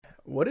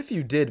What if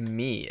you did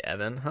me,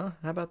 Evan? Huh?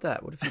 How about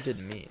that? What if you did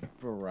me?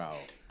 Bro.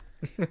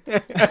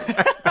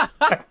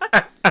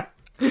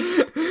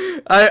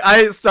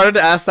 I started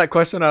to ask that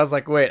question. I was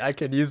like, wait, I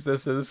could use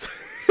this as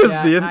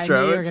the intro.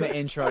 I knew you were going to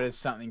intro to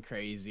something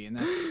crazy, and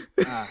that's...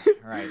 all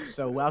right,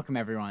 so welcome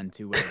everyone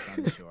to Waves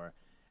on the Shore.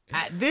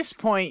 At this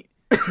point,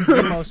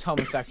 the most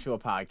homosexual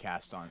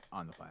podcast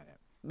on the planet.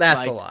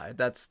 That's a lie.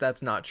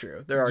 That's not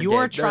true. There are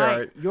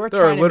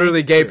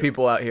literally gay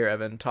people out here,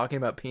 Evan, talking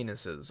about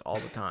penises all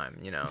the time,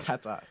 you know.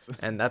 That's us.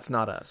 And that's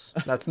not us.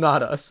 That's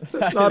not us.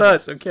 That's not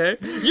us, okay?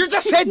 You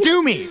just said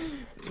do me!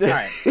 All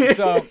right,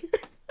 so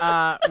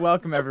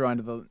welcome everyone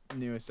to the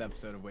newest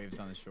episode of Waves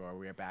on the Shore.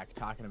 We are back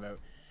talking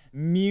about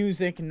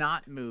music,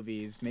 not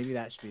movies. Maybe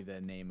that should be the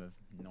name of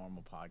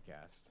normal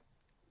podcast.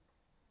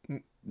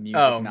 Music,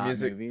 not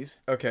movies.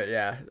 Okay,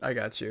 yeah, I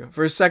got you.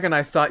 For a second,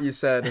 I thought you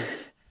said...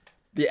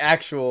 the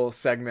actual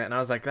segment, and I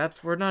was like,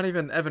 we're not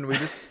even, Evan, we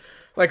just,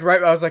 I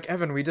was like,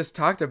 Evan, we just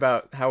talked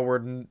about how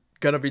we're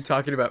gonna be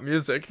talking about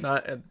music,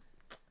 and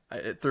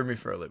it threw me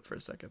for a loop for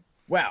a second.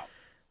 Well,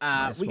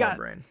 we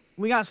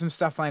got some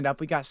stuff lined up,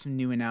 we got some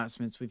new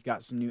announcements, we've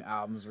got some new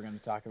albums we're gonna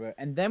talk about,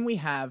 and then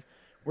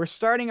we're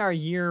starting our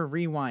year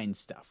rewind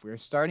stuff. We're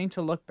starting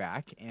to look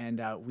back, and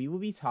we will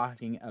be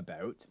talking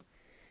about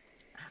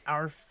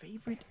our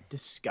favorite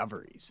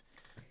discoveries.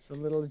 So a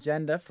little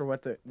agenda for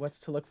what's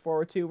to look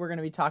forward to. We're going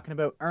to be talking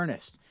about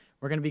Ernest.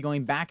 We're going to be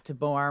going back to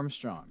Bo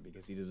Armstrong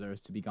because he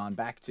deserves to be gone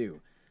back to.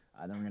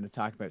 Then we're going to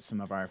talk about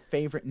some of our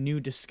favorite new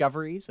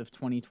discoveries of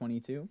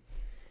 2022.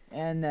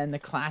 And then the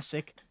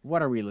classic,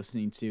 what are we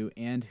listening to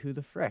and who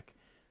the frick.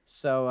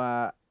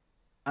 So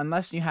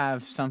unless you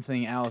have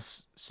something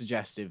else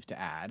suggestive to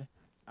add.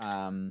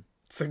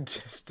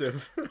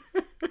 Suggestive.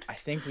 I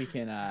think we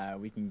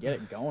can get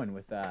it going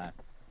with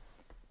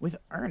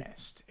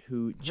Ernest,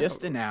 who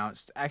just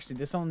announced. Actually,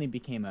 this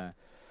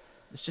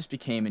just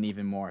became an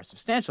even more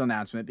substantial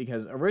announcement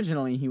because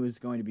originally he was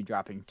going to be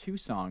dropping 2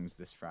 songs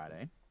this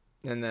Friday,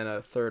 and then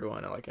a third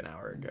one like an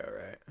hour ago,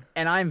 right?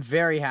 And I'm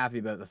very happy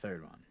about the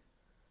third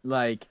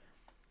one.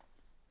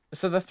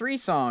 So the 3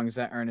 songs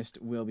that Ernest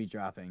will be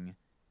dropping,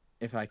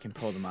 if I can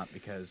pull them up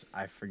because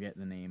I forget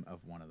the name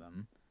of one of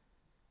them.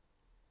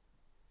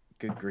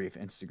 Good grief,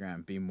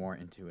 Instagram, be more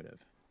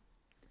intuitive.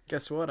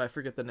 Guess what? I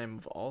forget the name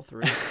of all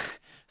 3.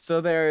 So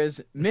there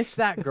is Miss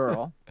That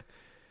Girl.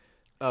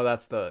 Oh,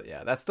 that's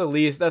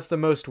the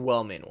most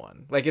well-meaning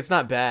one. Like, it's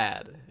not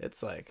bad.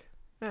 It's like,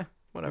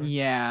 whatever.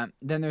 Yeah.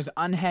 Then there's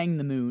Unhang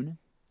the Moon.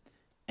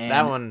 And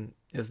that one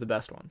is the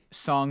best one.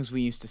 Songs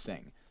We Used to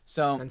Sing.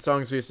 And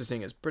Songs We Used to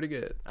Sing is pretty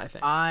good, I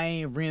think.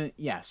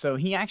 So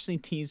he actually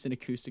teased an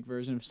acoustic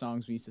version of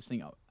Songs We Used to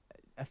Sing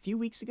a few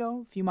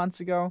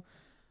months ago.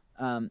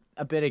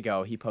 A bit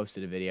ago, he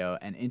posted a video,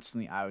 and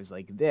instantly I was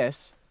like,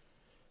 this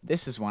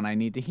is one I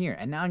need to hear,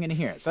 and now I'm going to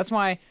hear it. So that's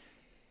why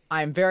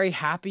I'm very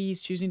happy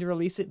he's choosing to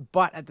release it,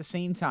 but at the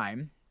same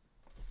time,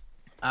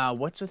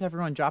 what's with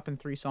everyone dropping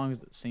 3 songs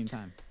at the same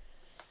time?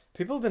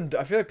 I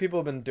feel like people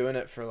have been doing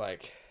it for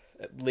like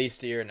at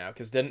least a year now,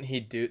 because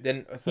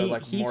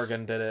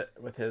Morgan did it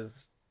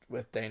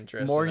with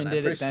Dangerous. Morgan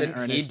did it, then didn't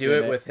Ernest he do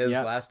it did with his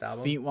Yep. last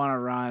album? Feet Wanna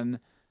Run,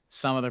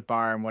 Some Other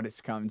Bar, and What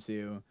It's Come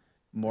To.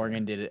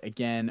 Morgan did it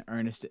again.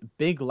 Ernest,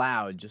 Big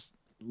Loud just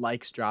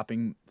likes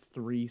dropping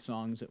 3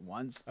 songs at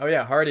once. Oh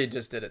yeah, Hardy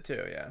just did it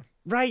too, yeah.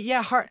 Right,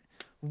 yeah,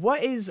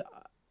 what is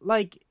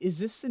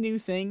this the new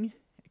thing?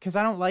 Because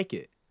I don't like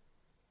it.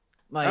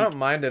 I don't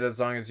mind it as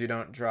long as you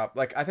don't drop.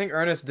 Like, I think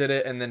Ernest did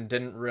it and then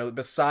didn't really,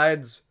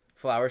 besides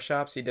Flower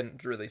Shops, he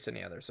didn't release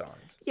any other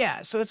songs.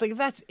 Yeah, so it's like,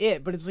 that's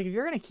it, but it's like, if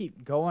you're going to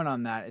keep going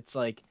on that, it's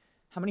like,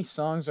 how many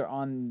songs are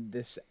on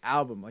this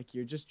album? Like,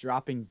 you're just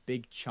dropping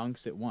big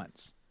chunks at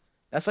once.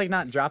 That's like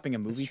not dropping a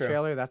movie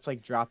trailer, that's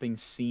like dropping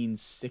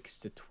scenes 6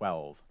 to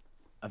 12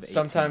 of 18.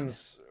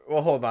 Sometimes,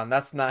 well, hold on,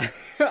 that's not,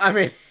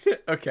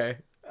 okay.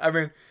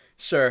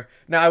 Sure.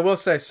 Now, I will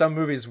say some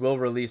movies will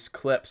release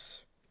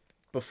clips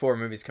before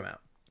movies come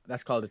out.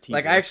 That's called a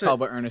teaser. That's called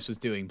what Ernest was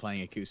doing,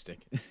 playing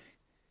acoustic.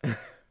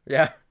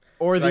 Yeah.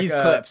 Or these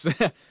clips.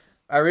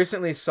 I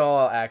recently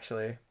saw,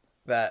 actually,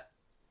 that,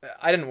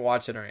 I didn't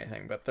watch it or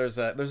anything, but there's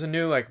a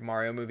new, like,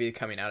 Mario movie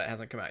coming out. It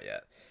hasn't come out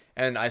yet.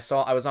 And I was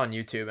on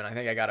YouTube, and I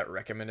think I got it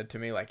recommended to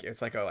me. Like,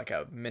 it's like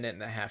a minute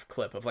and a half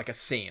clip of like a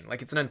scene.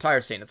 Like, it's an entire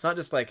scene. It's not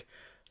just like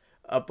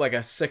a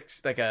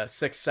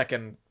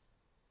 6-second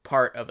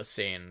part of a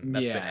scene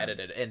that's been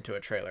edited into a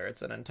trailer.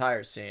 It's an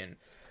entire scene.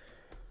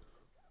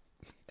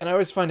 And I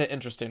always find it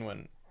interesting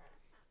when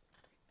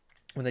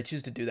they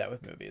choose to do that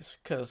with movies,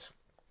 because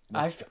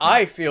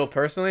I feel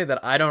personally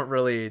that I don't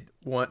really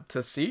want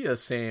to see a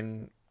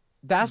scene.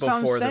 That's what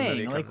I'm before saying. The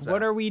movie like, comes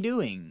what out. are we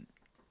doing?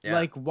 Yeah.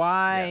 Like,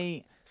 why?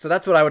 Yeah. So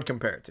that's what I would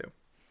compare it to.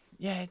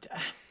 Yeah,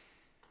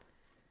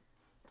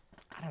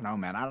 I don't know,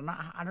 man. I don't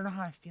know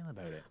how I feel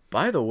about it.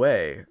 By the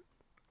way,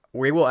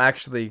 we will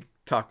actually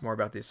talk more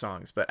about these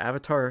songs, but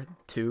Avatar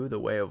 2: The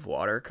Way of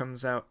Water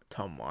comes out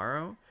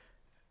tomorrow.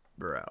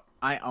 Bro.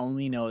 I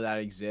only know that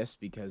exists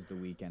because The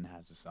Weeknd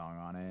has a song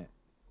on it.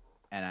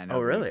 And I know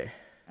Oh, really?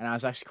 And I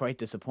was actually quite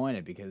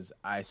disappointed because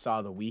I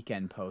saw The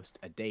Weeknd post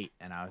a date,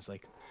 and I was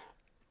like,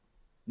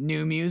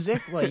 new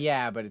music? Well,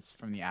 yeah, but it's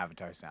from the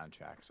Avatar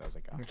soundtrack. So I was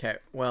like, oh. Okay,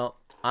 well,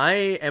 I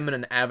am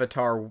an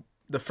Avatar,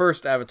 the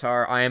first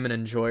Avatar. I am an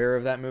enjoyer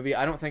of that movie.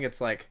 I don't think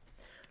it's like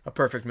a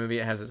perfect movie.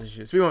 It has its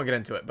issues. We won't get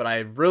into it, but I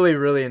really,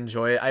 really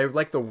enjoy it. I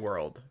like the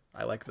world.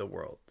 I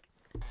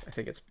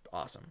think it's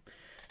awesome.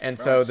 And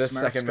Bro, so this Smurfs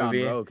second gone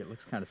movie, rogue. It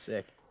looks kind of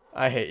sick.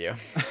 I hate you.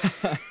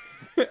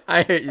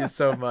 I hate you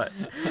so much.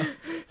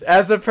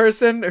 As a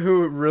person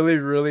who really,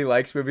 really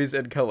likes movies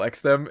and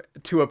collects them,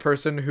 to a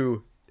person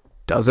who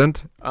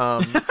doesn't,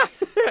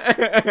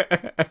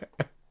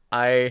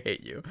 I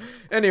hate you.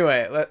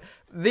 Anyway,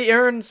 the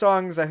Aaron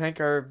songs I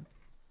think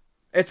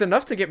it's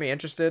enough to get me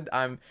interested.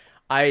 I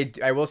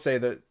will say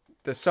that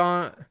the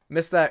song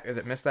Miss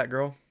That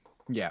Girl?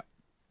 Yeah.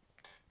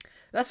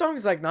 That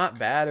song's like not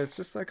bad. It's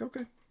just like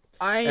okay.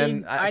 I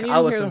need to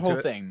hear the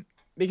whole thing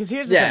because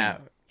here's the thing.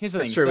 Here's the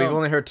thing. That's true. So, we've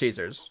only heard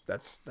teasers.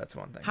 That's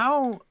one thing.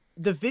 How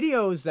the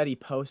videos that he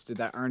posted,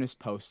 that Ernest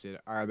posted,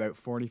 are about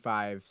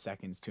 45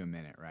 seconds to a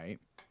minute, right?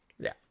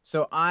 Yeah.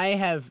 So I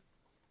have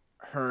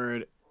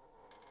heard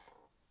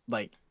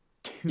like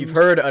You've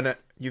heard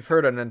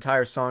an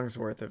entire song's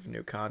worth of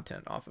new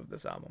content off of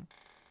this album.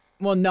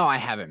 Well, no, I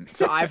haven't.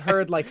 So I've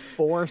heard like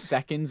 4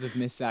 seconds of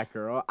Miss That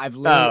Girl. I've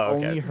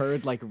literally only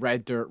heard like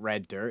Red Dirt,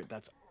 Red Dirt.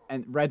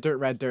 And Red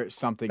Dirt,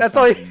 something. That's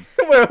something.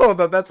 all. Wait, hold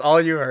on. That's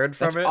all you heard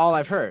from it. That's all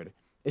I've heard.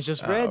 It's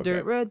just Red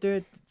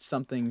Dirt,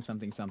 something.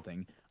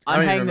 I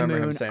don't even Unhang the remember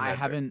him Moon. saying I Red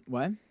haven't.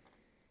 What?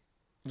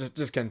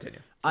 Just continue.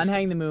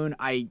 Unhang the Moon.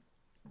 I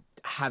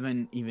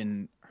haven't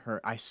even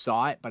heard. I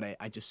saw it, but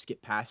I just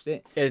skipped past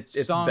it.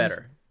 It's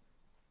better.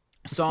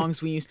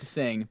 Songs we used to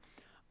sing.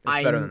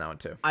 It's better than that one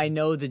too. I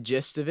know the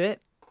gist of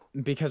it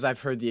because I've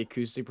heard the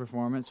acoustic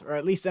performance, or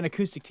at least an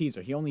acoustic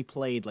teaser. He only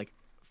played like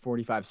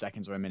 45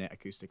 seconds or a minute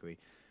acoustically.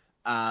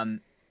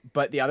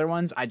 But the other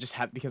ones I just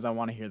have because I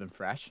want to hear them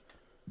fresh.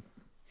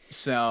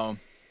 So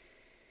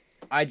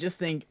I just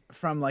think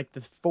from like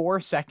the 4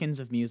 seconds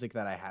of music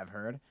that I have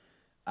heard,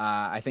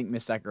 I think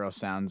Miss That Girl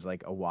sounds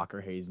like a Walker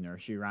Hayes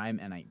nursery rhyme,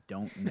 and I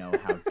don't know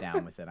how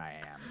down with it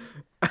I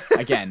am.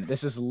 Again,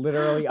 this is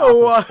literally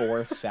off of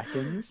 4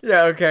 seconds.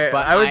 Yeah, okay.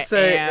 But I would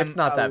say it's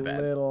not that a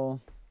bad.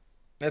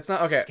 It's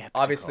not okay. skeptical.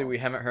 Obviously, we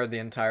haven't heard the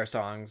entire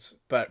songs,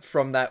 but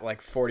from that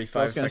like 45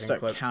 I was gonna second start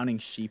clip, counting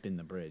sheep in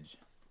the bridge.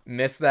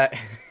 Miss That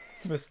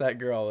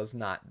Girl is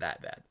not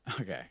that bad.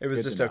 Okay, It was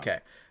good just to know. okay.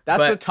 That's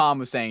But- what Tom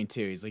was saying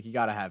too. He's like, you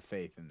gotta have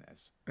faith in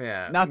this.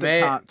 Yeah. Not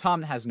that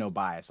Tom has no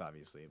bias,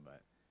 obviously,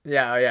 but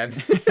Yeah.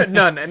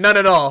 None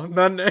at all.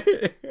 None.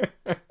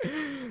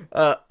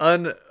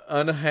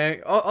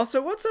 Unhang.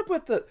 Also, what's up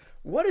with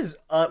what is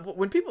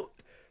when people?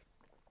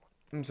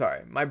 I'm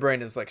sorry, my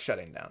brain is like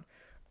shutting down.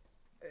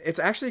 It's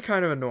actually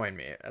kind of annoying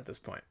me at this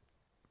point.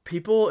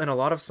 People in a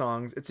lot of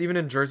songs, it's even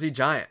in Jersey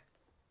Giant,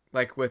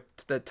 like with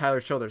the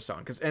Tyler Childers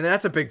song, and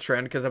that's a big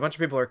trend because a bunch of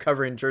people are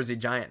covering Jersey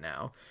Giant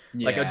now.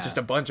 yeah. Like just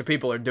a bunch of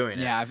people are doing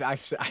it. Yeah, I've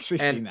actually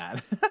seen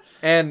that.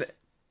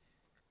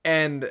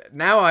 And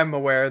now I'm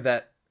aware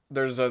that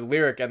there's a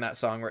lyric in that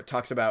song where it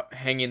talks about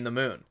hanging the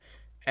moon.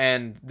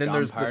 And then John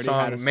there's the Party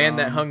song had a Man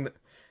That song. Hung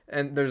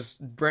and there's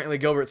Brantley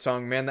Gilbert's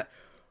song Man That.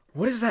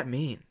 What does that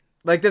mean?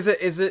 Like is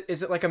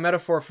it like a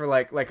metaphor for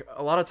like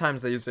a lot of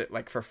times they use it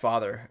like for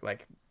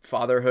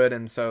fatherhood,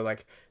 and so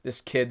like this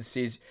kid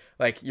sees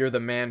like you're the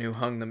man who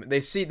hung them. They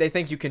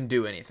think you can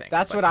do anything.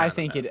 That's like, what kind I of the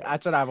think metaphor.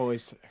 that's what I've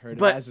always heard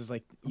But- it as is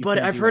like. But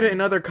I've heard it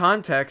in other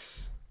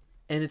contexts,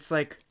 and it's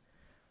like,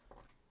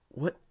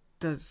 what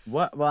does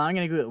What? Well, I'm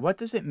gonna Google it. What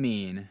does it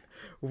mean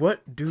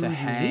what do to you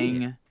hang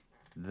mean?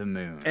 the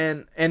moon?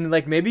 And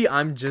like maybe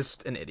I'm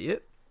just an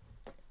idiot.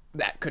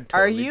 That could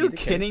Are totally you be the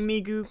kidding case.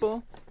 me,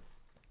 Google?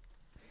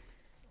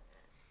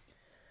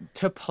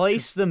 To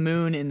place the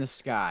moon in the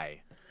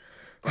sky.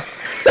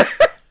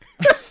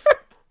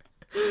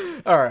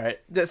 All right.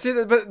 See,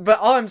 but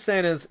all I'm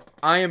saying is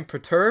I am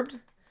perturbed.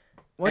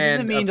 What does it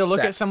and mean to look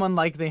at upset. someone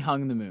like they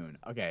hung the moon?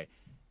 Okay.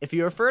 If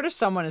you refer to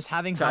someone as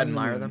having hung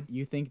admire the moon, them?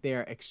 you think they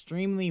are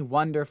extremely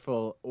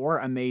wonderful or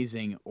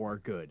amazing or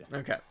good.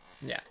 Okay.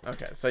 Yeah.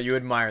 Okay. So you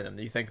admire them.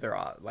 You think they're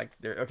like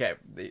they're okay.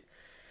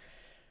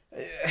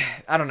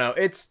 I don't know.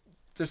 There's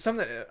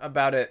something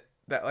about it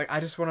that like I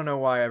just want to know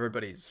why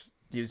everybody's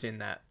using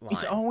that line.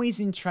 It's always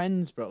in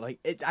trends, bro. Like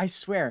I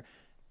swear,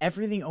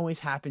 everything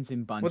always happens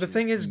in bunches. Well, the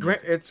thing is, in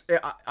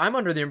music. I'm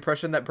under the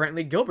impression that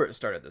Brantley Gilbert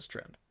started this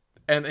trend,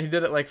 and he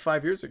did it like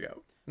 5 years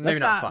ago. Maybe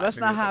not 5. Let's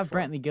maybe not it was, like, have 4.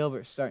 Brantley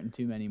Gilbert starting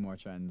too many more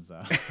trends,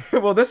 though.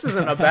 Well, this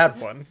isn't a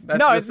bad one.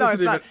 It's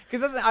not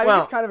because I think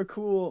it's kind of a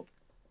cool.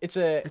 It's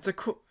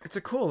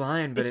a cool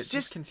line, but It's it just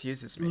just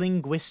confuses me.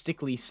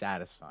 linguistically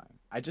satisfying.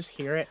 I just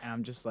hear it and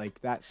I'm just like,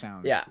 that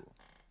sounds Yeah. cool.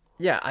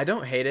 Yeah, I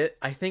don't hate it.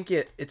 I think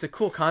it's a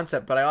cool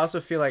concept, but I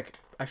also feel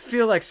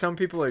like some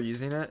people are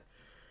using it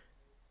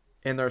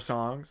in their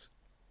songs,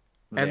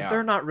 and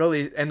they're not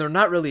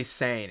really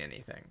saying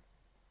anything.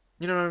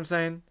 You know what I'm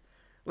saying?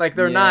 Like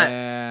they're not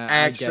Yeah, I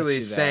get actually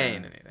you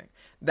saying there. anything.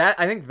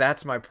 I think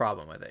that's my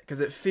problem with it,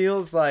 because it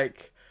feels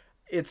like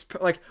it's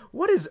like,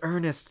 what is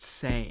Ernest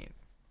saying?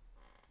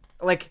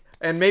 like,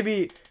 and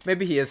maybe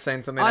he is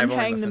saying something. I've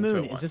only Unhang the listened to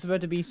moon. it Is this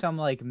about to be some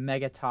like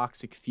mega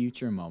toxic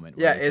future moment?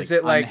 Yeah, is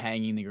it like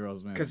unhanging the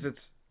girl's moon?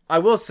 Because I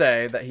will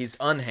say that he's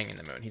unhanging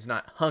the moon. He's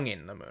not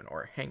hanging the moon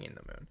or hanging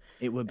the moon.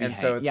 It would be, and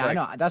so it's yeah, like,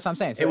 I know. That's what I'm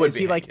saying. So it would is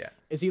be he like, yeah.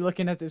 is he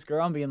looking at this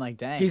girl and being like,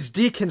 "Dang, he's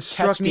catch me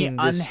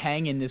deconstructing this.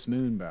 unhanging this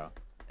moon, bro"?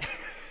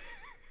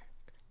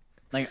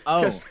 Like,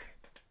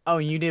 oh,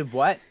 you did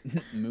what?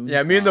 Moon's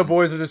yeah, me and the gone.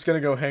 boys are just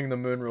gonna go hang the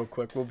moon real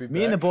quick. We'll be back.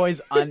 Me and the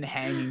boys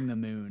unhanging the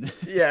moon.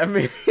 Yeah,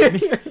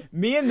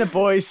 Me and the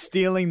boys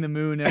stealing the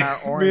moon in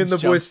our orange. me and the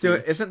boys jumpsuits.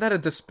 stealing. Isn't that a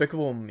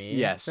Despicable Me?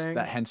 Yes, thing?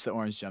 that hence the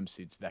orange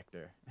jumpsuits.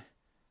 Vector.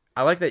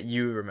 I like that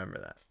you remember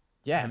that.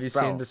 Yeah, Have you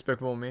bro. seen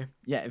Despicable Me?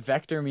 Yeah,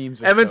 vector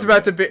memes. Are Evan's so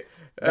about good. to be.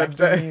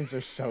 Vector memes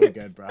are so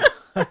good, bro.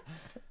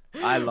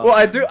 I love.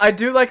 Well, them. I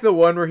do like the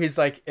one where he's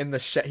like in the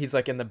he's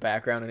like in the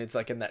background and it's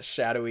like in that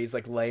shadowy. He's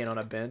like laying on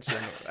a bench and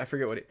I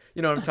forget what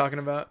you know what I'm talking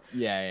about.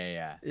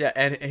 Yeah. Yeah,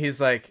 and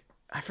he's like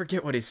I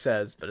forget what he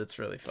says, but it's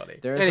really funny.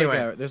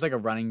 There's like a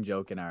running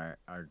joke in our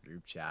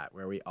group chat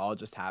where we all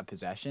just have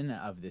possession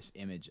of this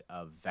image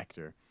of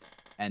Vector,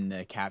 and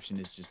the caption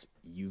is just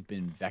 "You've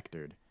been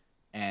vectored,"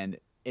 and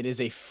it is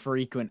a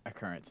frequent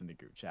occurrence in the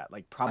group chat.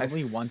 Like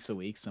probably once a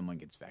week, someone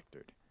gets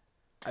vectored.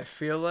 I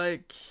feel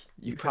like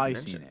You've probably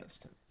seen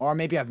it, or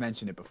maybe I've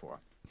mentioned it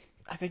before.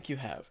 I think you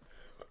have.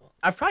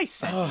 I've probably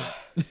sent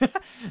it.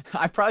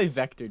 I've probably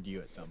vectored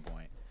you at some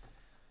point.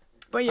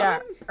 But yeah,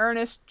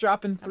 Ernest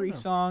dropping 3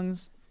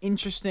 songs.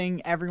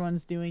 Interesting.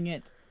 Everyone's doing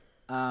it.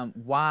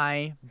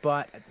 Why?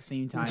 But at the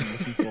same time,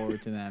 looking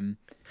forward to them.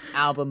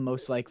 Album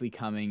most likely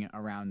coming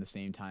around the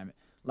same time.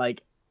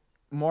 Like,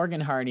 Morgan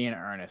Hardy and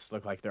Ernest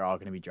look like they're all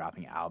going to be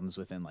dropping albums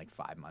within like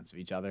 5 months of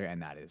each other,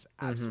 and that is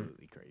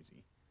absolutely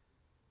crazy.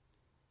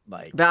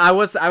 Like that, I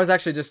was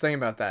actually just thinking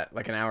about that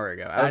like an hour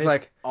ago. I was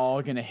like,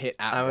 all gonna hit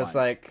at I was once.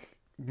 like,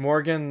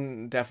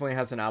 Morgan definitely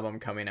has an album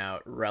coming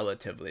out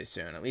relatively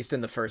soon, at least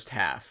in the first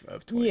half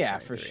of 2023. Yeah,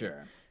 for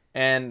sure.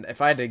 And if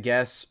I had to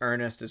guess,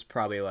 Ernest is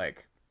probably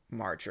like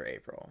March or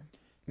April,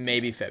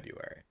 maybe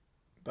February,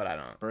 but I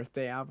don't.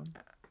 Birthday album.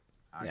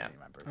 I Yeah.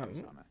 my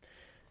birthday's on it.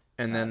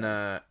 And then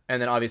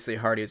obviously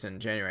Hardy's in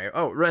January.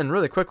 Oh, and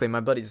really quickly,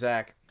 my buddy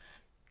Zach,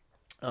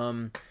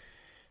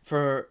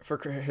 for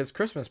his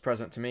Christmas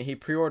present to me, he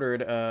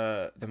pre-ordered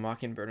The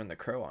Mockingbird and the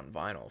Crow on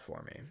vinyl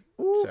for me.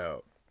 Ooh.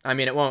 So I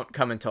mean, it won't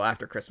come until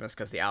after Christmas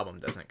because the album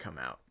doesn't come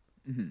out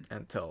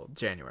until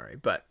January.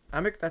 But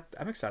I'm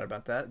excited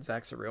about that.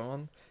 Zach's a real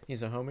one.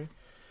 He's a homie.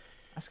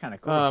 That's kind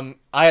of cool.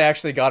 I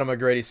actually got him a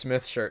Grady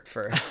Smith shirt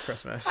for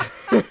Christmas.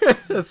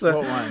 So,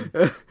 what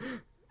one?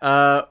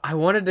 I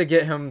wanted to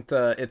get him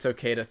the "It's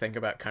Okay to Think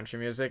About Country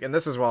Music," and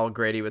this was while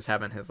Grady was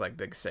having his like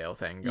big sale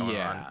thing going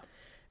on,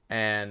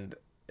 and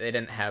they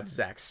didn't have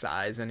Zach's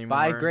size anymore.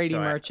 Buy Grady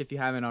merch if you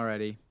haven't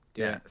already.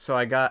 Do it. So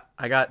I got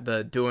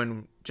the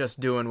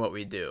doing what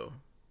we do,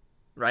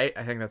 right?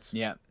 I think that's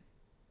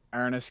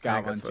Ernest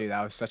got one too.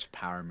 That was such a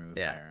power move.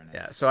 Yeah, by Ernest.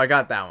 yeah. So I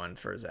got that one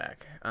for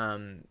Zach.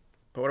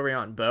 But what are we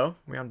on? Bo?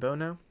 We on Bo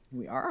now?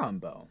 We are on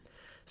Bo.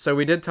 So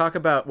we did talk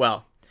about.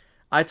 Well,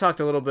 I talked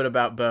a little bit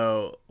about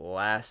Bo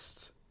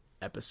last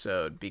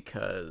episode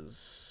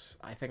because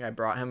I think I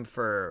brought him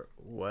for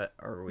what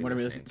are we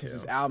listening to? Because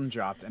his album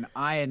dropped, and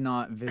I had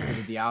not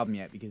visited the album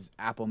yet because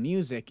Apple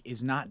Music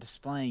is not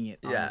displaying it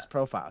on his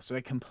profile, so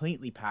it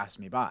completely passed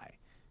me by.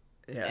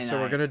 Yeah, and so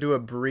we're gonna do a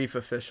brief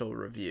official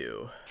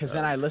review. Because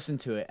then I listened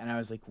to it and I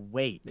was like,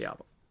 wait, the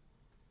album.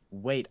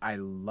 Wait, I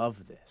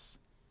love this.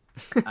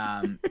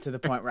 To the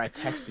point where I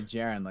texted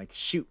Jaron like,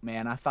 shoot,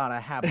 man, I thought I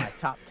had my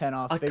top 10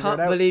 off. I can't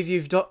believe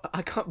you've done this.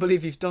 I can't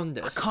believe you've done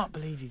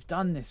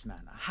this,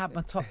 man. I had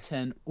my top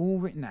 10 all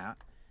written out,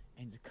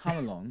 and to come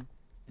along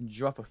and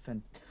drop a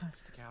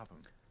fantastic album.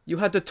 You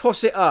had to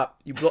toss it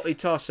up, you bloody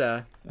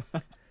tosser.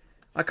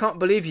 I can't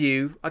believe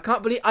you've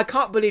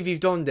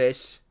done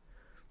this.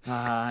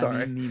 Sorry.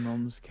 I'm in me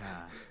mum's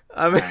car.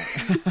 I mean,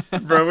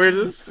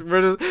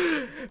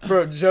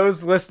 bro,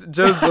 Joe's listening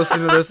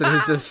to this and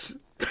he's just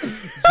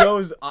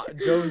Joe's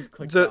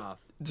clicked off.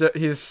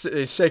 He's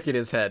shaking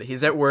his head.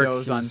 He's at work.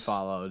 Joe's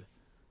unfollowed.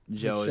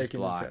 Joe is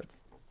blocked.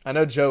 I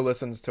know Joe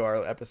listens to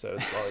our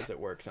episodes while he's at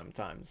work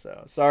sometimes.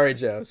 So sorry,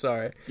 Joe.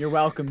 Sorry. You're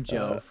welcome,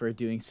 Joe, for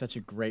doing such a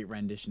great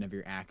rendition of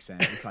your accent.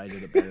 We probably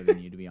did it better than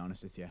you, to be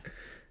honest with you.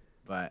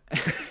 But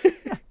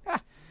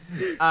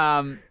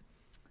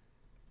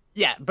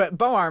yeah, but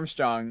Bo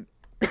Armstrong,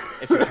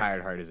 if your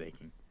tired heart is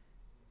aching.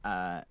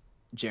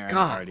 Jaron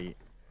Hardy.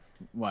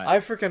 What? I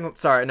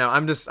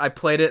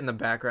played it in the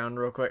background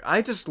real quick.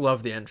 I just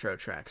love the intro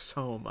track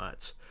so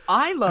much.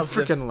 I love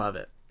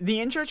it.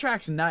 The intro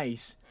track's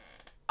nice.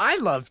 I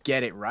love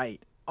Get It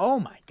Right. Oh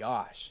my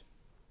gosh.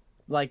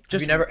 Like,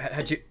 just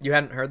you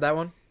hadn't heard that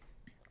one?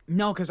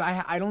 No, because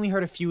I'd only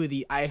heard a few of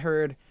the. I had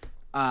heard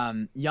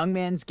Young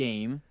Man's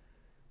Game,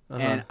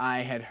 and I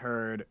had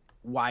heard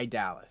Why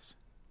Dallas.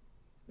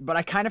 But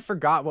I kind of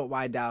forgot what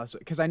Why Dallas,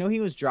 because I know he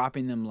was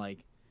dropping them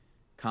like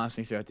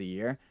constantly throughout the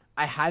year.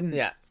 I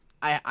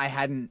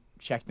hadn't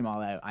checked them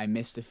all out. I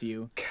missed a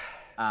few.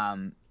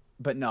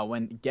 But no,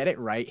 when Get It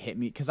Right hit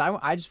me, because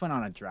I just went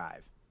on a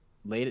drive.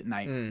 late at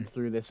night and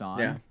threw this on.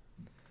 Yeah.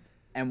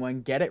 And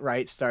when Get It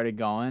Right started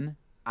going,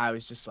 I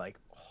was just like,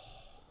 oh,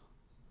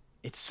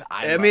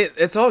 I mean,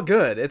 it's all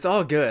good. It's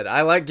all good.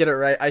 I like Get It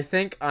Right. I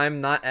think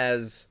when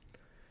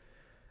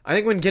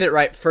Get It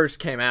Right first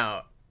came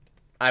out,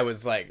 I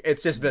was like,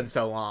 it's just been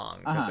so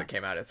long since it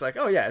came out. It's like,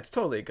 oh yeah, it's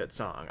totally a good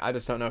song. I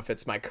just don't know if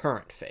it's my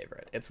current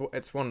favorite.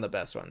 It's one of the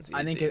best ones.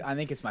 Easy. I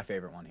think it's my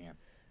favorite one here.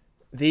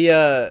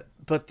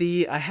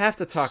 I have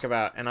to talk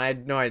about, and I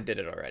know I did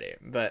it already,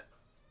 but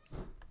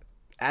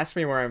Ask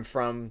Me Where I'm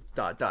From, ...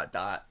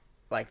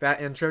 Like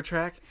that intro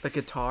track, the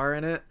guitar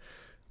in it,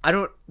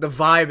 the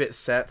vibe it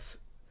sets,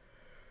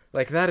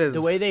 like that is...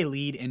 The way they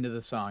lead into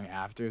the song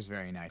after is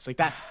very nice. Like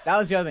that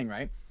was the other thing,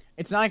 right?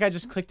 It's not like I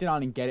just clicked it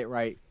on and Get It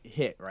Right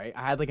hit, right?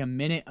 I had like a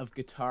minute of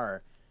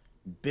guitar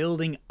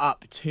building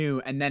up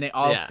to, and then it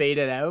all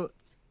faded out,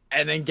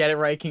 and then Get It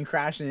Right came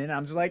crashing in.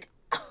 I'm just like,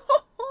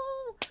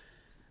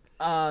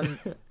 I'm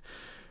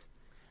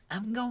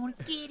gonna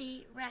get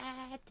it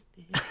right.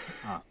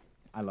 Oh,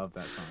 I love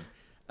that song.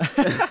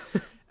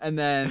 And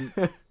then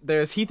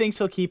there's He Thinks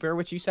He'll Keep Her,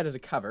 which you said is a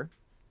cover.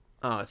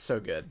 Oh, it's so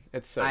good.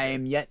 It's so I good.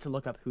 am yet to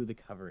look up who the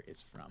cover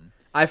is from.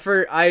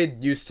 I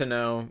used to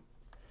know.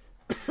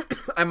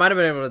 I might have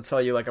been able to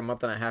tell you like a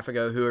month and a half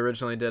ago who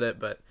originally did it,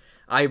 but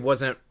I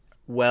wasn't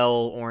well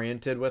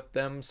oriented with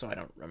them, so I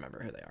don't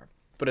remember who they are.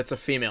 But it's a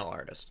female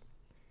artist.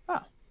 Oh.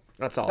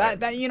 That's all.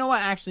 That you know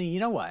what? Actually, you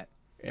know what?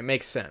 It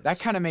makes sense. That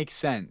kind of makes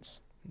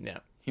sense. Yeah.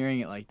 Hearing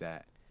it like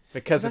that.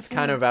 Because it's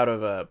kind of out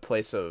of a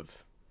place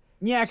of...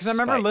 Yeah, because I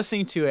remember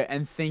listening to it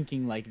and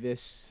thinking, like,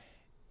 this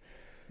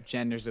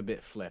gender's a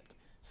bit flipped.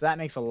 So that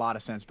makes a lot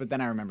of sense. But then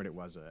I remembered it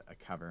was a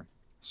cover.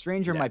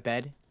 Stranger in My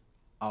Bed,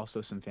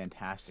 also some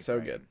fantastic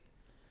writing.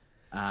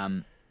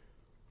 Good.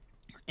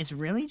 It's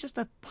really just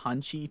a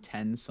punchy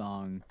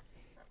 10-song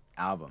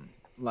album.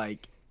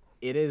 Like,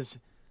 it is...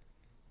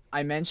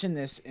 I mentioned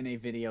this in a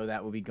video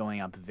that will be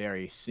going up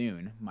very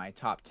soon. My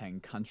top 10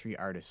 country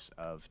artists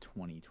of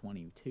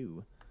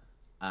 2022.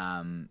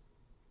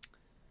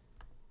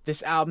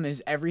 This album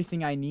is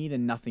everything I need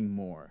and nothing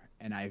more,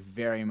 and I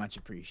very much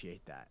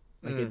appreciate that.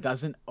 Like it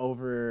doesn't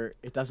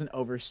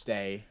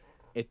overstay.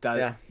 It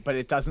does, but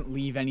it doesn't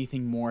leave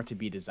anything more to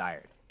be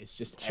desired. It's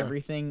just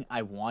everything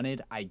I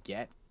wanted, I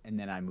get, and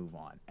then I move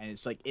on. And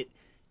it's like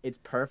it's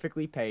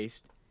perfectly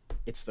paced.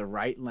 It's the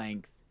right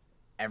length.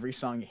 Every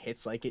song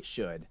hits like it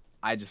should.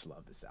 I just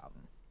love this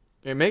album.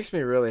 It makes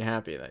me really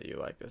happy that you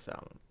like this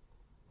album.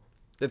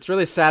 It's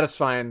really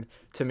satisfying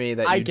to me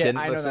that you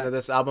didn't listen to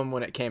this album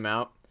when it came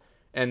out.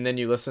 And then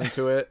you listen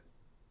to it,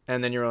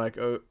 and then you're like,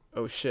 oh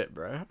shit,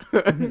 bro.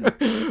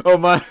 Oh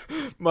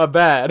my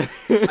bad.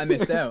 I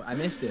missed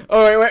it.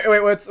 Oh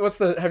wait, what's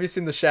the? Have you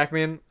seen the Shaq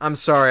meme? I'm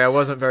sorry, I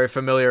wasn't very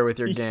familiar with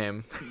your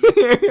game.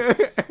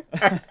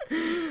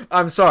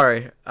 I'm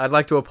sorry. I'd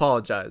like to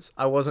apologize.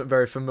 I wasn't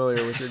very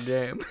familiar with your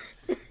game.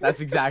 That's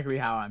exactly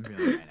how I'm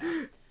feeling right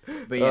now.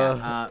 But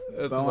yeah,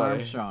 Bo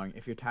Armstrong,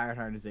 if your tired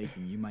heart is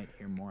aching, you might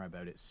hear more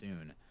about it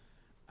soon.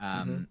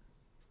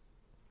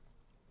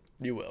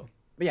 You will.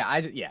 But yeah,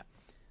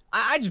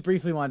 I just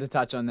briefly wanted to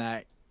touch on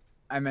that.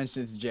 I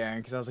mentioned it to Jaren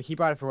because I was like, he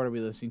brought it for what are we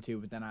listening to,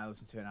 but then I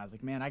listened to it and I was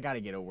like, man, I got to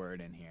get a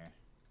word in here.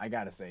 I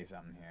got to say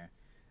something here.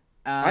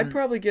 I'd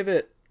probably give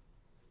it,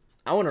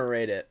 I want to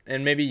rate it,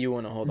 and maybe you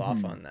want to hold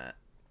off on that.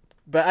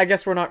 But I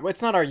guess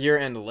it's not our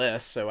year-end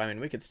list, so I mean,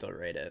 we could still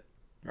rate it,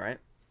 right?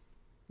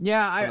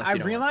 Yeah, I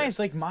realized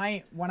like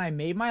when I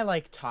made my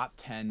like top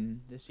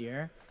 10 this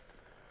year,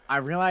 I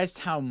realized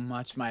how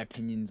much my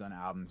opinions on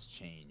albums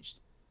changed.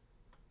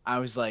 I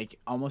was like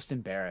almost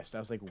embarrassed. I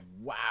was like,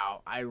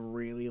 wow, I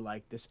really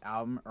like this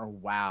album, or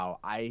wow,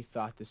 I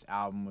thought this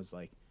album was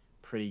like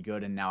pretty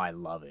good and now I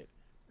love it.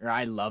 Or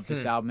I love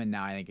this album and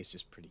now I think it's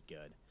just pretty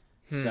good.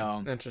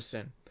 So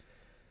interesting.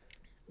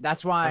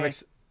 That's why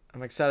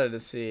I'm excited to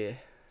see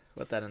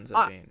what that ends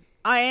up being.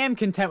 I am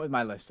content with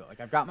my list though. Like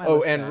I've got my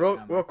list. And real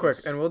quick,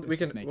 and we'll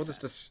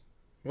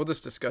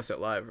just discuss it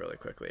live really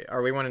quickly.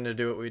 Are we wanting to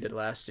do what we did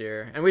last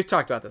year? And we've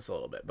talked about this a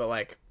little bit, but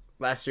like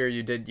last year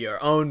you did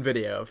your own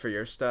video for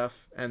your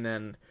stuff, and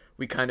then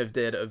we kind of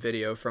did a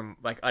video from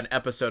like an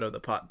episode of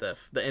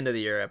the end of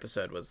the year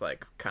episode was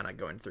like kind of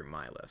going through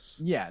my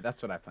list. Yeah,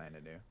 that's what I plan to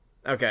do.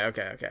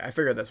 Okay. I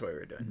figured that's what we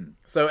were doing.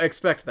 So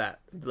expect that,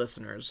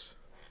 listeners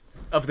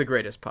of the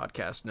greatest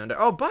podcast. And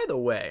oh, by the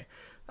way,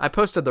 I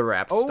posted the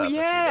rap stuff a few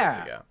days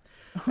ago.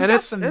 And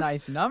it's some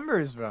nice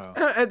numbers, bro.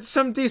 It's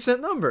some decent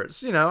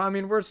numbers, you know. I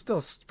mean, we're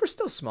still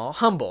small,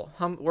 humble.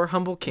 We're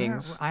humble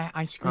kings. Yeah,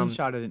 I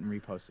screenshotted it and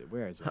reposted it.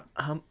 Where is it?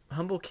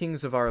 Humble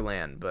kings of our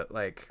land, but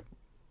like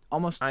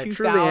almost 2,000 I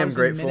truly am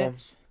grateful.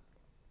 Minutes.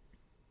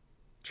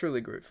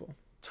 Truly grateful.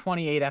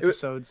 28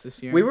 episodes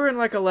this year. We were in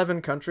like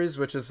 11 countries,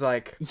 which is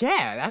like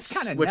that's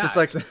kind of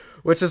nuts.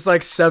 Which is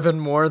like 7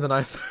 more than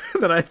I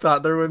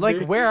thought there would be.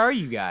 Like, where are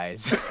you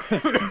guys?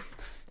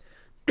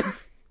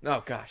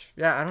 Oh gosh,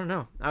 yeah, I don't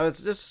know. I was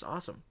just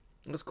awesome.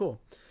 It was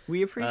cool.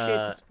 We appreciate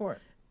the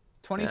support.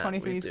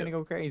 2023 is gonna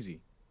go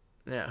crazy.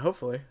 Yeah,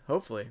 hopefully.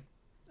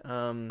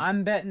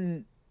 I'm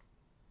betting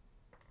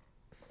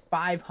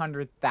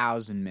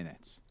 500,000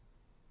 minutes.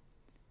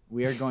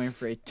 We are going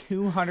for a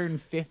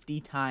 250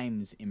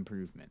 times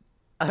improvement.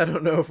 I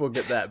don't know if we'll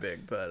get that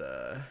big, but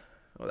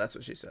well, that's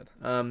what she said.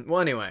 Well,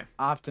 anyway,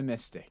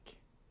 optimistic.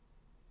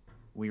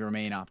 We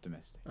remain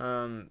optimistic.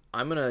 I'm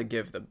gonna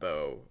give the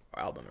Bow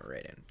album a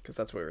rating because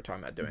that's what we were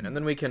talking about doing, and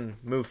then we can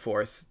move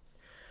forth.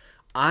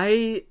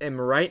 I am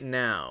right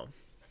now.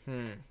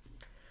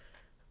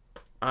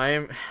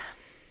 I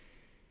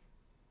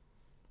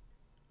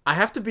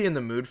have to be in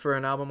the mood for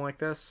an album like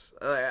this,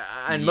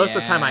 and most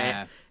of the time I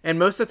am. And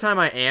most of the time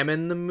I am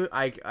in the mood.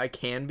 I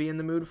can be in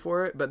the mood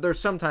for it, but there's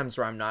some times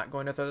where I'm not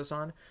going to throw this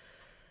on.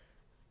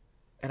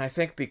 And I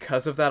think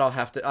because of that,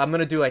 I'm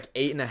gonna do like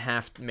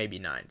 8.5, maybe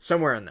 9,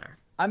 somewhere in there.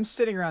 I'm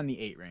sitting around the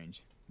 8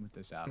 range with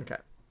this album. Okay.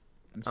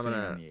 I'm sitting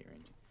around the 8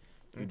 range.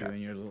 You're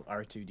doing your little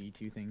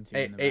R2D2 thing too.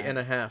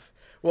 8.5.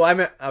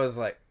 Well, I was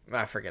like,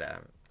 I forget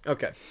it.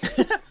 Okay.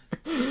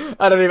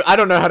 I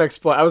don't know how to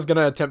explain. I was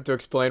gonna attempt to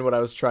explain what I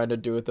was trying to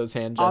do with those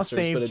hand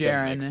gestures, but it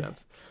didn't make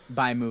sense.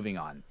 By moving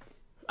on.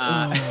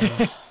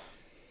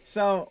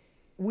 So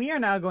we are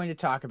now going to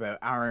talk about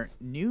our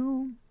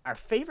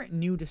favorite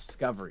new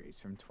discoveries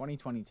from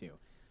 2022.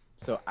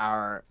 So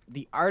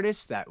the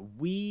artists that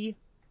we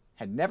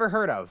had never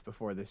heard of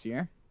before this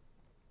year,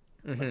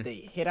 but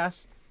they hit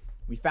us.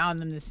 We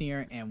found them this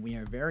year, and we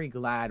are very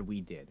glad we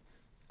did.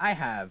 I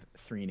have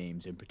 3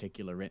 names in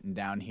particular written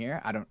down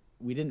here.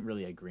 We didn't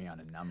really agree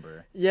on a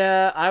number.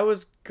 Yeah, I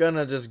was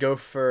gonna just go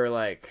for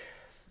like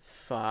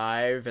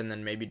 5 and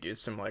then maybe do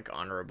some like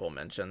honorable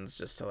mentions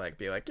just to like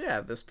be like,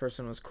 yeah, this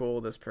person was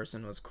cool, like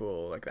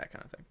that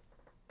kind of thing.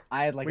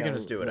 I had like we can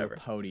just do whatever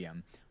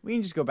podium. We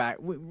can just go back.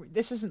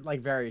 This isn't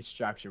like very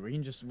structured.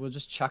 We'll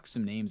just chuck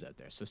some names out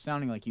there. So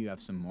sounding like you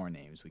have some more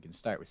names, we can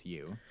start with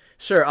you.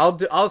 Sure,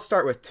 I'll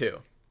start with 2.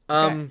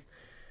 Okay.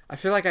 I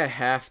feel like I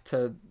have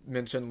to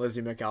mention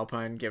Lizzie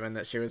McAlpine, given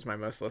that she was my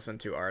most listened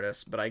to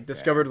artist. But I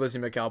discovered Lizzie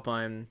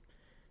McAlpine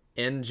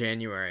in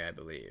January, I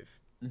believe.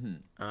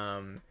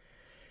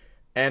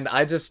 And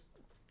I just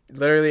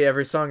literally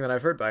every song that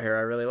I've heard by her,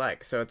 I really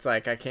like. So it's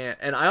like I can't.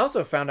 And I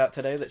also found out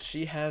today that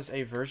she has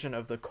a version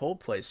of the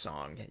Coldplay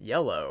song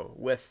 "Yellow"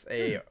 with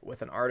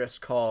an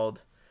artist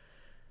called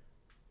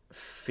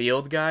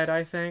Field Guide.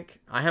 I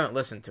think I haven't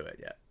listened to it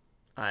yet.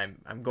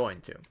 I'm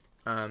going to.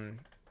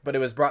 But it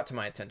was brought to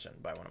my attention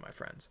by one of my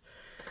friends.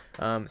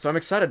 So I'm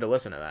excited to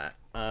listen to that.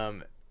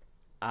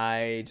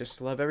 I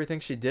just love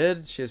everything she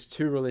did. She has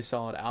 2 really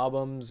solid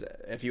albums.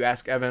 If you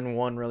ask Evan,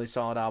 1 really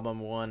solid album,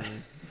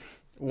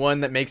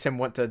 one that makes him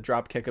want to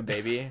drop kick a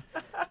baby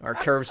or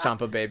curb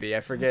stomp a baby.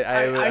 I forget.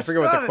 I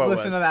forget what the quote was.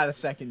 Listen to that a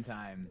second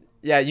time.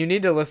 Yeah, you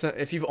need to listen.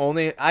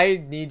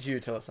 I need you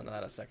to listen to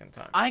that a second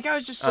time. I think I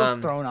was just so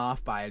thrown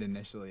off by it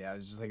initially. I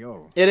was just like,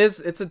 oh.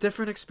 It's a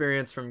different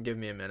experience from Give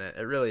Me a Minute.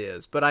 It really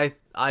is. But I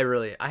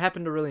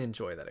happen to really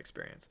enjoy that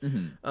experience.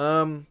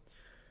 Who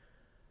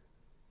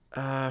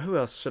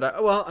else should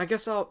I? Well, I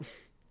guess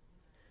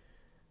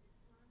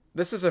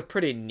this is a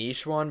pretty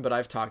niche one, but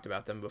I've talked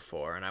about them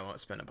before, and I won't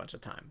spend a bunch of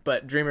time.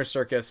 But Dreamer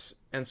Circus,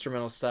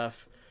 instrumental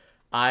stuff,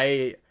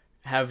 I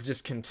have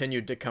just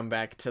continued to come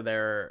back to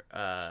their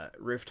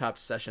Rooftop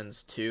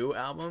Sessions 2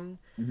 album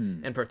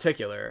in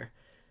particular,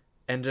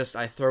 and just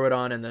I'll throw it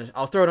on in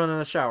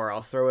the shower,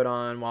 I'll throw it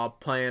on while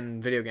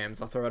playing video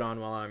games, I'll throw it on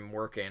while I'm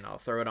working, I'll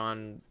throw it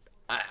on.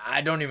 I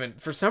don't even,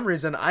 for some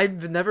reason,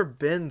 I've never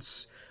been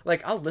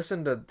like, I'll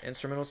listen to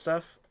instrumental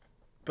stuff,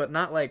 but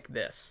not like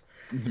this.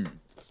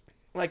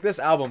 Like this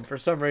album, for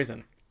some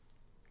reason,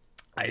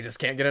 I just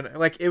can't get it.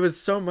 Like, it was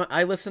so much.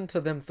 I listened to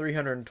them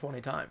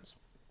 320 times,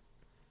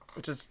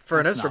 which is for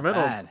an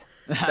instrumental.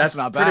 That's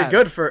not pretty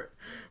good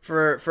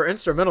for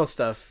instrumental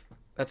stuff.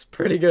 That's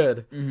pretty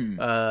good.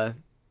 But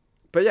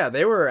yeah, I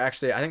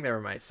think they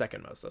were my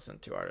second most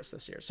listened to artist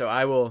this year. So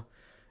I will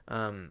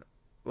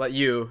let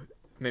you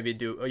maybe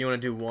do. You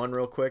want to do one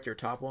real quick, your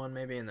top one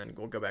maybe, and then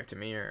we'll go back to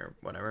me or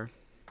whatever.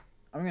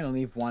 I'm gonna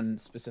leave one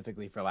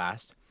specifically for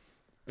last.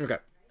 Okay.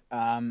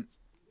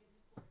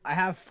 I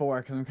have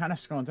 4 because I'm kind of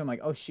scrolling through. I'm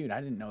like, oh shoot,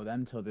 I didn't know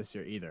them till this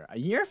year either. A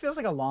year feels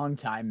like a long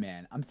time,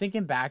 man. I'm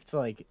thinking back to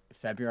like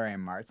February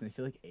and March, and they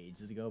feel like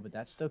ages ago, but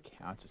that still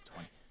counts as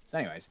 20. So,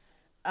 anyways,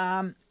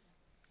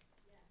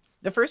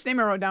 the first name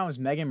I wrote down was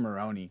Megan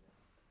Moroney.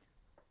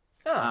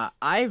 Yeah,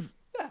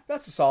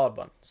 that's a solid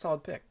one.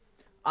 Solid pick.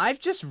 I've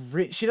just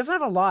she doesn't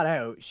have a lot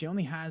out. She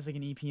only has like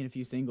an EP and a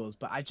few singles,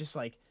 but I just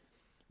like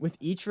with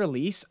each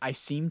release, I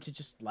seem to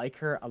just like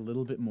her a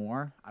little bit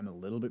more. I'm a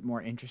little bit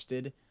more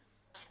interested.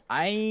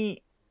 I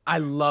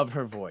love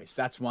her voice.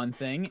 That's one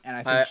thing, and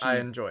I think I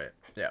enjoy it.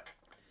 Yeah.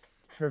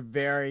 Her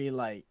very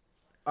like,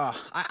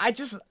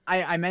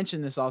 I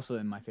mentioned this also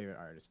in my favorite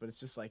artist, but it's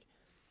just like,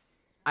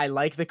 I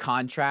like the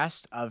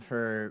contrast of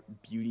her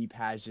beauty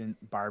pageant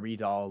Barbie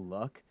doll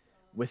look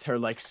with her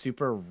like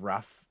super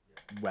rough,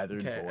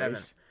 weathered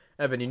voice.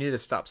 Evan, you need to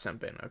stop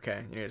simping.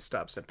 Okay, you need to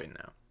stop simping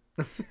now.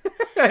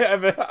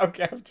 Evan,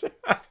 okay.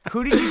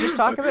 Who did you just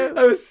talk about?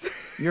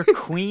 Your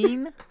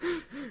queen?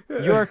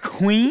 Your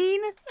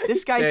queen?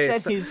 This guy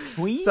said his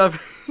queen?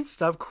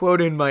 Stop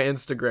quoting my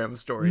Instagram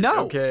stories,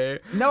 okay?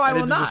 No, I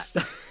will not.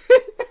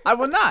 I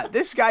will not.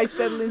 This guy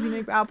said Lizzie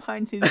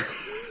McAlpine's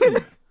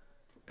his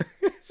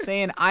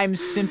saying I'm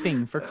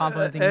simping for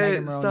complimenting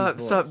Megan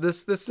Maroney's stop.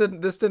 voice.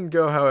 This didn't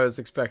go how I was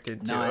expecting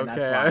to. No, okay.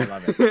 that's why I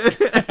love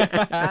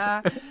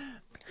it.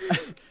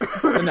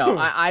 But no,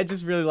 I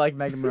just really like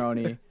Megan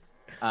Maroney.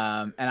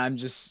 And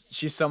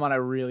she's someone I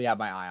really have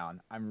my eye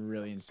on. I'm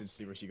really interested to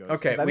see where she goes.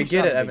 Okay, we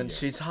get it, Evan.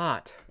 She's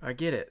hot. I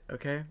get it.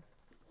 Okay.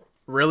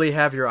 Really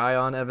have your eye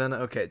on Evan?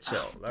 Okay,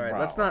 chill. All right,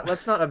 let's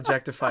not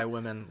objectify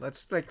women.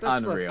 Let's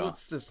Unreal.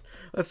 Let's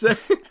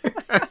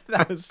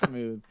That was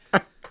smooth.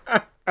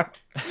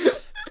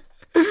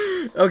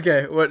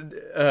 Okay, what do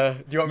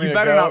you want me to You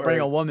better go, not bring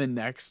a woman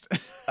next.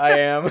 I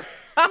am.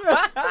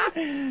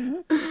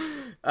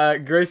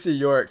 Gracie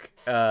York,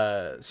 she's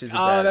a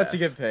badass. That's a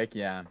good pick,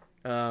 yeah.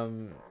 That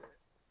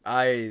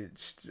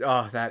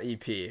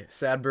EP,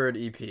 Sad Bird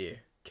EP,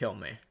 kill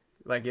me.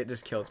 Like, it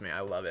just kills me.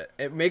 I love it.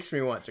 It makes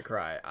me want to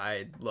cry.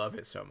 I love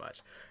it so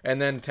much.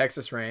 And then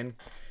Texas Rain.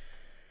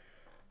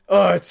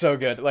 Oh, it's so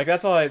good. Like,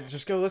 that's all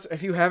just go listen.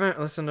 If you haven't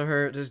listened to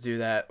her, just do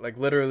that. Like,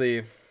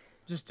 literally.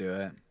 Just do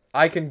it.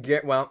 I can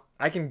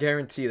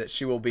guarantee that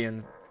she will be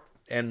in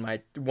my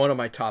one of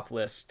my top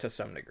lists to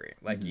some degree.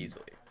 Like,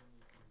 easily.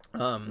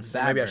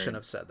 Maybe I shouldn't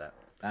have said that.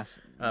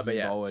 But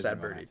yeah, Sad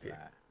Bird EP.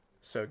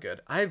 So good.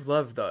 I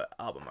love the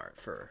album art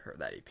for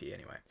that EP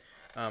anyway.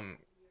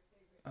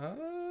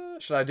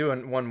 Should I do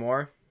one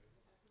more?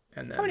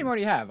 And then... How many more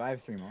do you have? I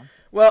have 3 more.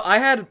 Well, I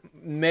had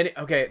many.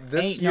 Okay,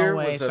 this year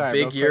was a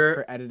big year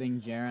for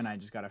editing, Jaron. I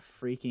just got a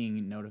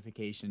freaking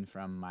notification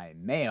from my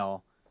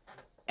mail,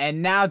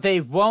 and now they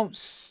won't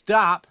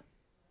stop.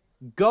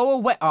 Go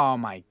away! Oh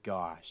my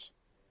gosh.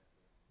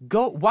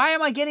 Go. Why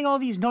am I getting all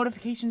these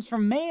notifications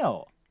from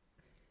mail?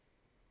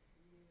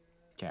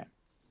 Okay.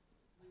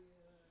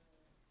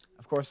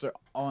 Of course, they're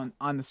on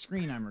the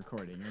screen I'm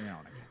recording. You're gonna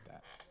want to get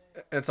that.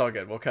 It's all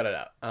good. We'll cut it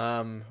out.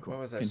 Cool.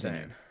 What was I Continue.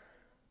 saying?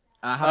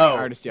 How many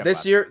artists do you have this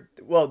left? year.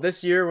 Well,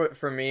 this year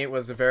for me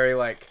was a very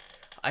like.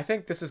 I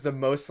think this is the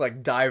most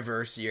like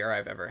diverse year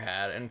I've ever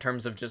had in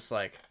terms of just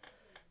like.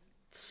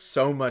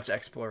 So much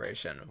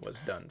exploration was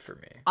done for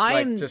me.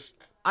 I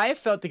have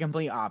felt the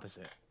complete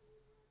opposite.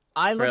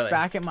 I look Really?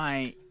 back at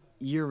my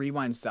year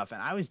rewind stuff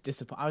and I was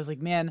disappointed. I was like,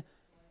 man,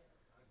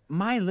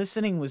 my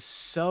listening was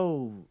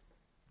so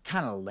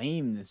kind of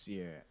lame this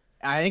year.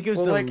 I think it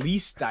was the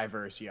least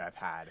diverse year I've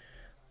had.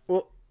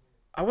 Well,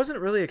 I wasn't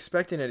really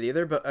expecting it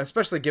either, but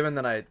especially given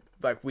that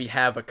we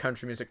have a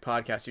country music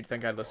podcast, you'd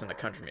think I'd listen to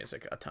country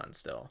music a ton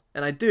still.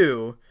 And I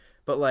do,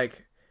 but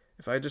like,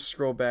 if I just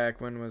scroll back,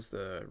 when was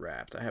the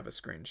Wrapped? I have a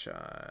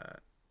screenshot.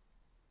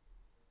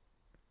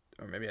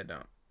 Or maybe I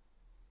don't.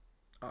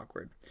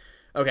 Awkward.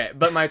 Okay,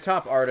 but my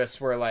top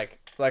artists were like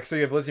so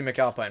you have Lizzie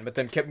McAlpine, but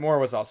then Kip Moore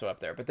was also up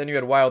there. But then you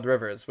had Wild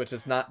Rivers, which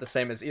is not the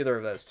same as either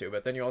of those two.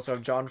 But then you also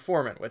have John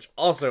Foreman, which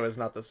also is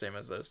not the same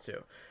as those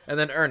two. And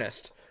then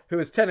Ernest, who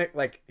is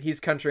he's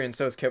country and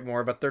so is Kip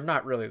Moore, but they're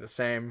not really the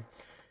same.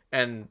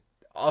 And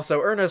also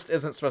Ernest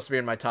isn't supposed to be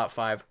in my top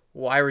 5.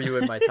 Why were you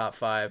in my top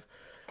 5?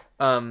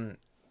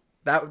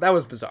 That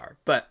was bizarre.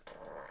 But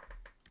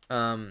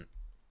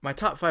my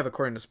top 5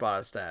 according to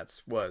Spotted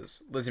Stats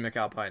was Lizzie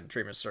McAlpine,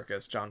 Dreamers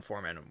Circus, John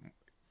Foreman,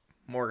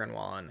 Morgan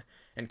Wallen,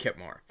 and Kip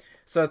Moore.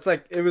 So it's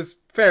like it was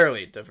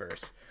fairly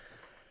diverse.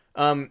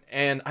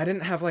 And I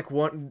didn't have like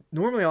one.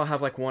 Normally I'll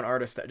have like one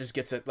artist that just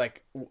gets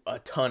like a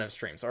ton of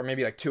streams, or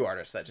maybe like 2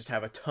 artists that just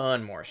have a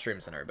ton more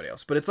streams than everybody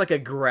else. But it's like a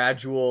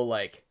gradual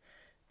like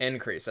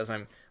increase as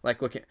I'm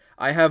like looking.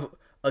 I have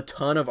a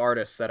ton of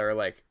artists that are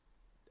like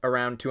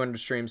around 200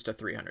 streams to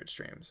 300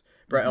 streams.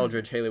 Brett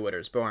Eldridge, Haley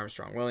Witters, Bo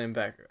Armstrong, William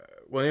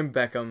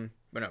Beckham.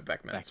 No,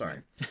 Beckman. Sorry,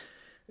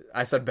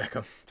 I said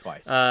Beckham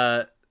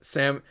twice.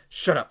 Sam,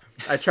 shut up.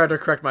 I tried to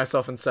correct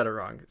myself and said it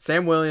wrong.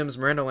 Sam Williams,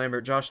 Miranda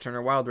Lambert, Josh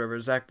Turner, Wild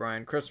Rivers, Zach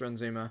Bryan, Chris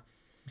Renzema,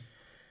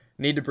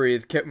 Need to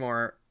Breathe, Kip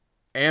Moore,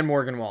 and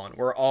Morgan Wallen.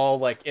 We're all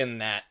like in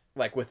that,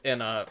 like within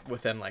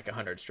like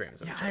 100 streams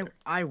of each other.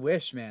 I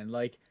wish, man.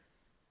 Like,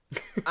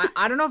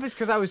 I don't know if it's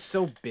because I was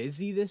so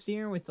busy this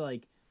year with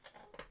like,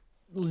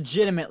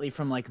 legitimately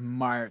from like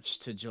March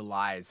to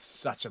July is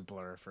such a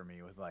blur for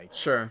me with like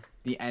sure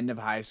the end of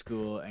high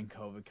school and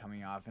COVID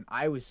coming off, and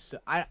I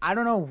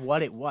don't know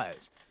what it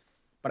was,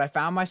 but I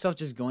found myself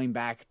just going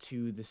back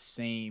to the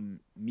same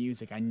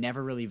music. I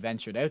never really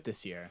ventured out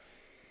this year.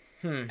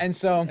 And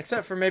so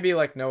except for maybe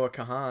like Noah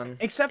Kahan,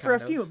 except for a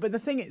few. But the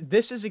thing,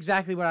 this is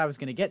exactly what I was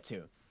going to get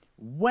to.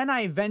 When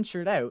I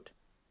ventured out,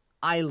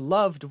 I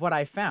loved what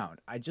I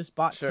found. I just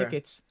bought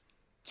tickets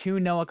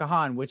to Noah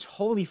Kahan, which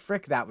holy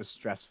frick, that was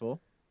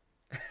stressful.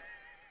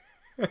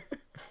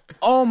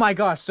 Oh my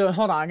gosh. So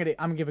hold on, I'm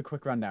gonna give a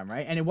quick rundown,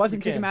 right? And it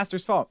wasn't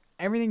Ticketmaster's fault.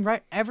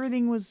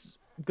 Everything was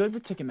good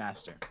with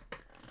Ticketmaster.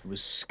 It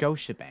was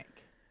Scotiabank.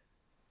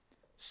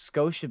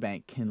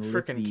 Scotiabank can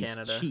lick these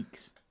Canada.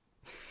 Cheeks.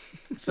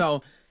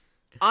 So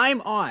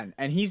I'm on,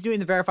 and he's doing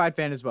the verified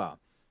fan as well.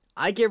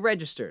 I get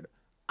registered.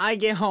 I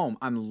get home.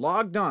 I'm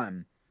logged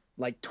on.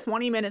 Like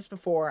 20 minutes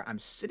before, I'm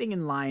sitting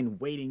in line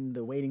waiting.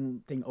 The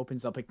waiting thing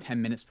opens up like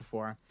 10 minutes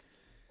before.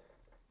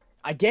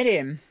 I get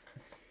in,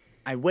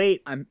 I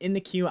wait. I'm in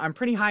the queue. I'm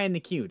pretty high in the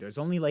queue. There's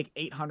only like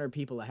 800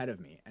 people ahead of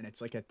me, and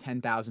it's like a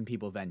 10,000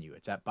 people venue.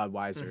 It's at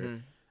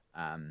Budweiser,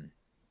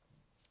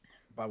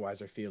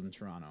 Budweiser Field in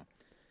Toronto,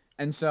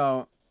 and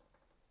so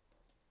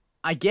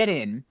I get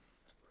in.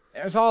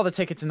 There's all the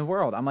tickets in the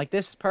world. I'm like,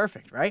 this is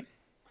perfect, right?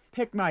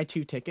 Pick my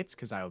 2 tickets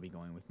because I will be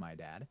going with my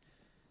dad,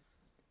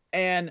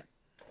 and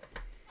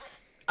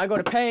I go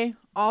to pay.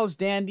 All's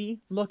dandy,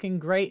 looking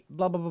great.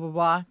 Blah blah blah blah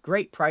blah.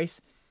 Great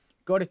price.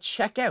 Go to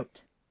checkout.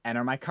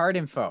 Enter my card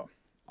info.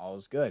 All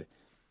is good.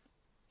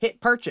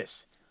 Hit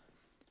purchase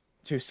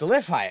to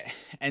solidify it.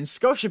 And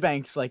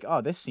Scotiabank's like,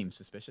 oh, this seems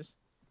suspicious.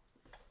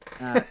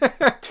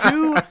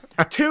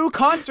 Two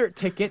concert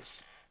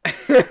tickets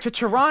to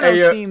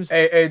Toronto seems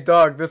hey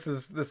dog. This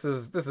is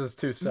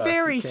too sus.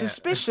 Very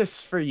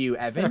suspicious for you,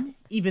 Evan.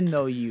 Even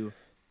though you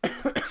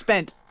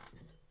spent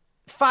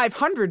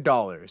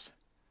 $500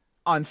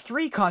 on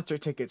 3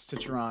 concert tickets to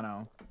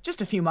Toronto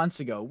just a few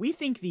months ago, we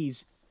think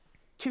these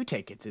 2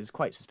 tickets is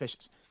quite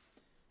suspicious.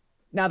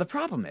 Now, the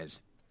problem is,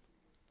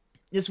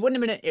 this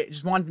wouldn't have been, it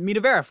just wanted me to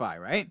verify,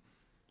 right?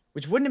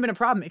 Which wouldn't have been a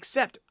problem,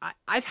 except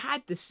I've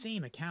had the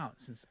same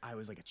account since I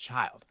was like a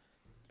child.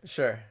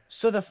 Sure.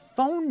 So the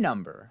phone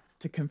number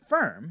to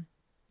confirm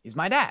is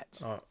my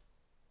dad's. Oh,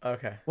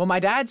 okay. Well, my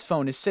dad's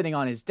phone is sitting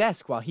on his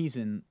desk while he's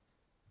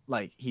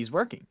he's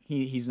working.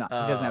 He's not, he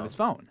doesn't have his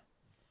phone.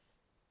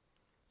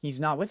 He's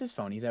not with his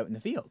phone. He's out in the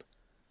field.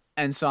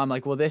 And so I'm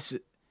like, well, this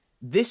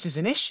is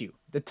an issue.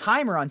 The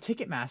timer on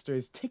Ticketmaster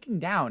is ticking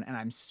down, and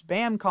I'm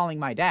spam calling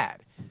my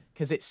dad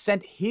because it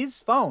sent his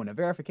phone a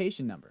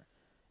verification number.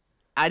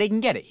 I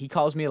didn't get it. He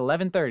calls me at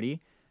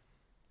 11:30,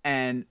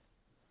 and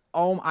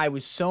I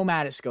was so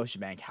mad at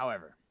Scotiabank.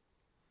 However,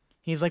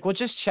 he's like, well,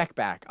 just check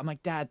back. I'm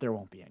like, Dad, there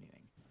won't be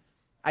anything.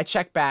 I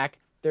check back.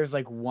 There's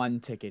like 1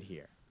 ticket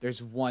here.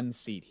 There's 1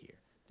 seat here.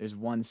 There's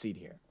 1 seat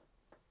here.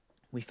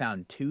 We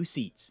found 2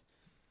 seats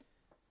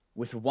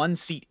with 1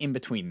 seat in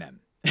between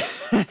them.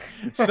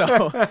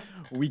 So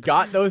we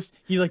got those.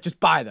 He's like, just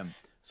buy them.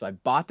 So I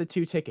bought the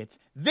 2 tickets.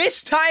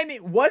 This time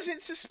it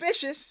wasn't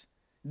suspicious.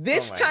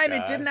 This time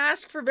it didn't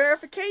ask for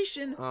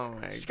verification. Oh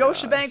my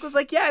Scotiabank was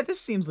like, yeah,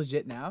 this seems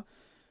legit now.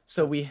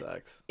 So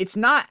sucks. It's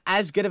not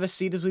as good of a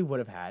seat as we would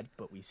have had,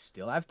 but we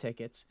still have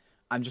tickets.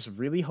 I'm just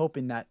really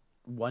hoping that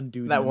one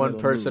dude, that one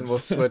person moves. will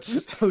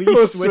switch.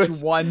 Please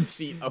switch 1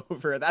 seat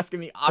over. That's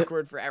gonna be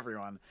awkward for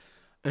everyone.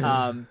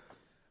 But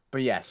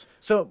yes.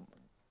 So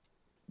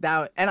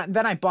that, and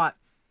then I bought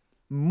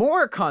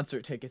more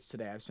concert tickets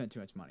today. I've spent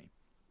too much money.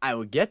 I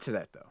will get to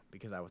that though,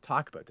 because I will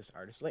talk about this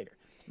artist later.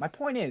 My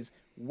point is,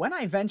 when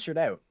I ventured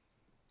out,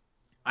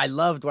 I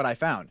loved what I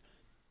found.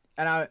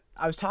 And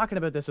I was talking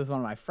about this with one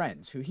of my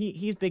friends who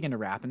he's big into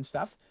rap and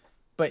stuff,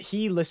 but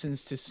he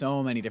listens to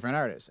so many different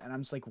artists. And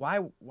I'm just like,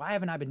 why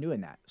haven't I been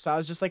doing that? So I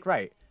was just like,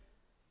 right,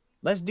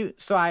 let's do it.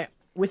 So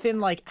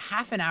within like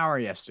half an hour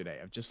yesterday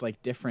of just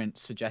like different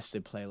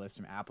suggested playlists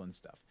from Apple and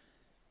stuff,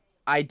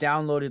 I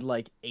downloaded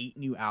like 8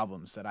 new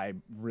albums that I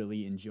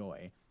really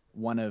enjoy,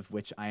 one of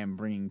which I am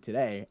bringing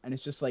today. And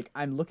it's just like,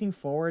 I'm looking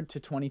forward to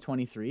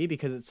 2023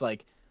 because it's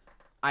like,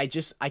 I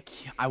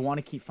want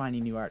to keep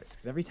finding new artists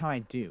because every time I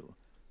do,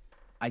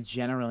 I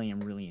generally am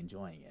really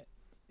enjoying it.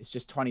 It's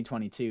just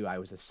 2022, I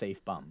was a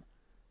safe bum.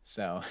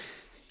 So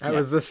I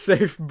was a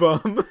safe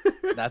bum.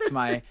 that's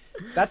my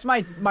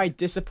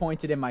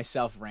disappointed in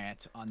myself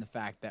rant on the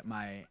fact that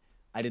I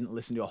didn't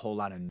listen to a whole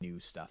lot of new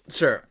stuff.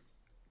 Sure.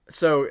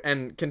 So,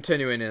 and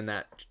continuing in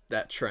that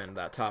trend,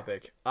 that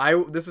topic,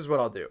 this is what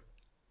I'll do.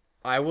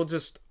 I will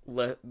just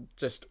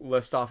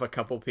list off a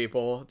couple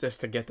people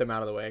just to get them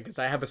out of the way because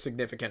I have a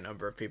significant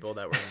number of people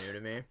that were new to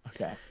me.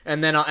 Okay.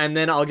 And then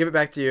I'll give it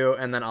back to you,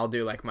 and then I'll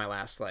do like my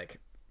last like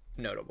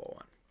notable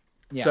one.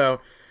 Yeah. So,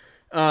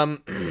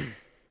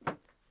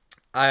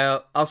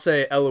 I'll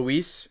say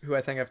Eloise, who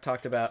I think I've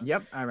talked about.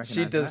 Yep, I recognize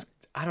she does. That.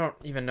 I don't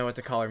even know what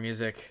to call her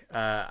music.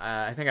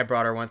 I think I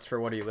brought her once for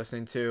What Are You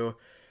Listening To?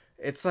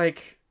 It's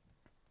like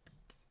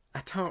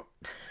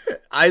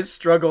I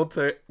struggle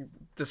to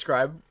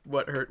describe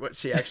what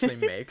she actually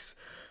makes.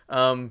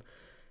 But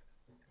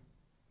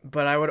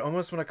I would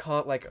almost want to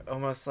call it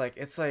almost like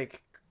it's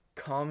like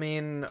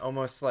calming,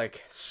 almost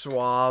like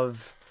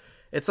suave.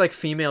 It's like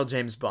female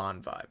James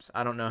Bond vibes.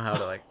 I don't know how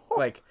to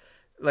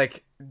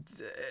like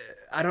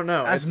I don't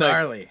know. That's it's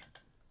gnarly.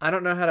 I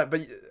don't know how to,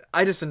 but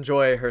I just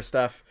enjoy her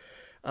stuff.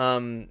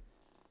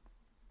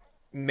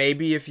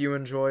 Maybe if you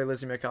enjoy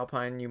Lizzie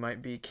McAlpine, you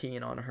might be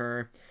keen on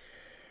her.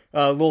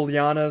 Lil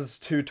Yana's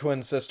 2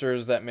 twin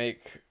sisters that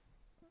make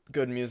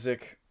good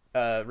music,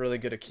 really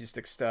good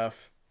acoustic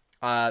stuff.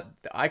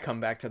 I come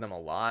back to them a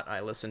lot.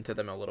 I listened to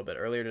them a little bit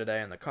earlier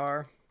today in the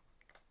car.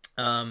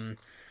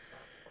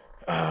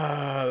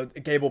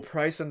 Gable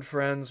Price and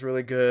Friends,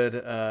 really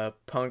good.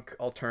 Punk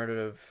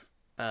alternative,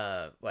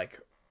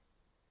 like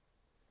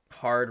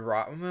hard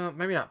rock. Well,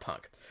 maybe not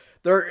punk.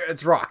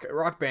 It's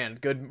rock band.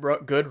 Good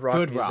rock music.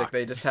 Rock.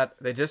 They just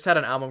had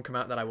an album come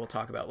out that I will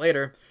talk about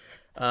later.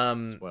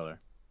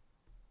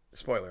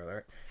 Spoiler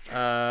alert.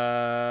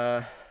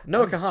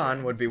 Noah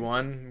Kahan would be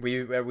one.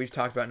 We've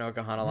talked about Noah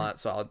Kahan a lot,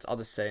 so I'll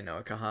just say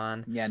Noah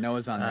Kahan. Yeah,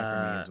 Noah's on there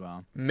for me as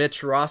well.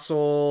 Mitch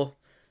Russell,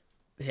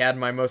 he had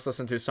my most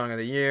listened to song of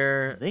the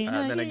year.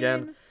 Then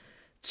again,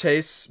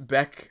 Chase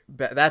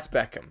that's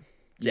Beckham.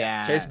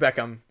 Yeah, Chase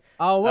Beckham.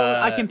 Oh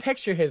well, I can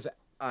picture his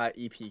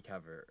EP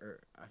cover.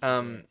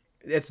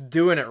 It's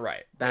Doing It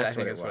Right. That's I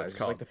think what is what it's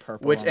called. Like the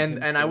purple. Which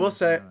and I will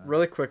say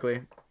really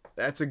quickly,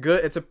 I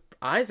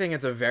think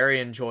it's a very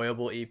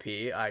enjoyable EP.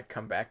 I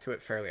come back to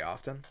it fairly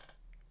often.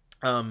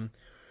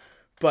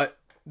 But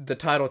the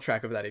title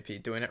track of that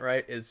EP, Doing It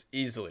Right, is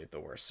easily the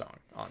worst song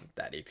on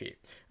that EP.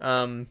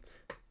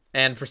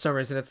 And for some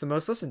reason, it's the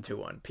most listened to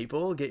one.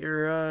 People, get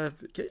your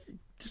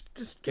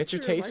get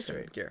your taste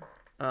straight. Gear.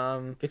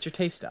 Get your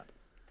taste up.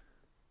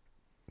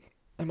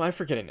 Am I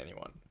forgetting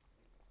anyone?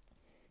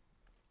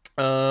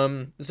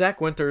 Zach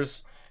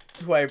Winters,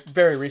 who I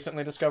very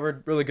recently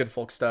discovered, really good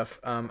folk stuff.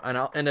 And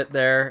I'll end it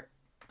there.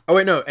 Oh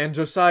wait, no, and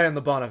Josiah and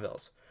the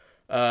Bonnevilles.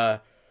 I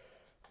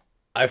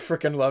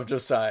freaking love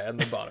Josiah and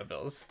the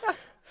Bonnevilles.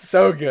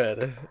 So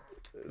good.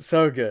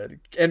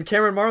 And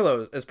Cameron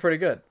Marlowe is pretty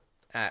good.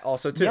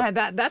 Also too. Yeah,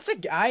 that's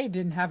I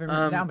didn't have him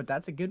written down, but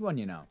that's a good one,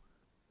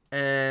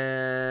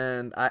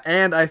 And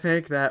I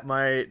think that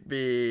might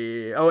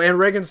be. Oh, and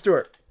Reagan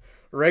Stewart.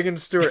 Reagan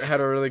Stewart had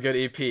a really good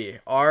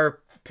EP. R.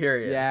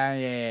 Period.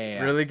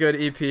 Yeah. Really good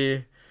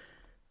EP.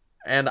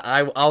 And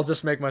I'll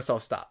just make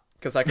myself stop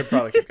because I could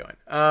probably keep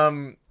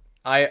going.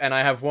 I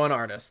have one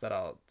artist that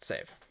I'll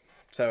save.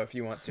 So if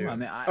you want to.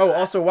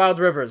 Also Wild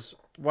Rivers.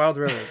 Wild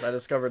Rivers. I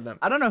discovered them.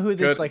 I don't know who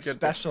this good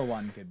special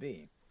one could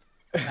be.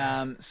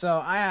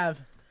 So I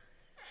have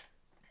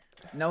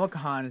Noah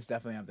Kahan is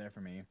definitely up there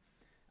for me.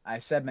 I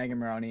said Megan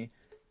Moroney.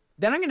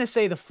 Then I'm going to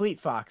say the Fleet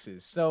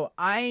Foxes. So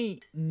I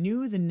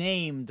knew the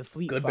name the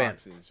Fleet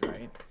Foxes,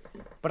 right?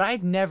 But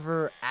I'd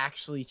never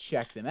actually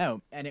checked them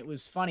out. And it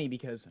was funny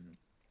because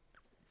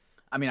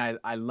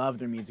I love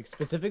their music,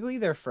 specifically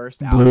their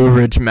first album. Blue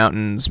Ridge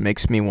Mountains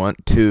makes me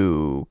want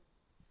to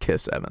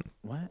kiss Evan.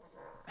 What?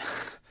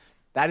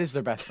 That is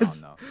their best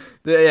song,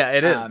 though. Yeah,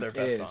 it is their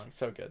best song.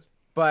 So good.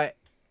 But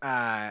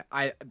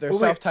their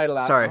self-titled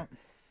album. Sorry.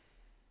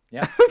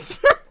 Yeah.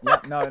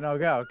 No,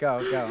 go.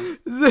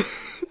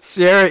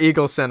 Sierra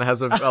Eagleson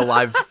has a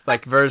live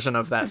version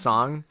of that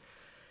song,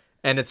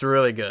 and it's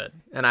really good.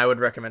 And I would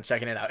recommend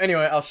checking it out.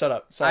 Anyway, I'll shut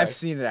up. Sorry. I've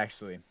seen it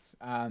actually.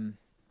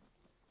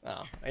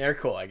 Oh, you're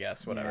cool, I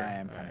guess. Whatever. Yeah, I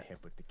am kind of hip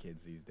with the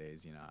kids these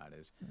days. You know how it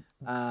is.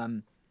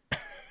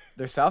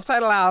 Their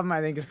self-titled album,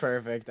 I think, is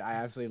perfect. I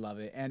absolutely love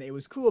it, and it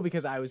was cool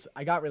because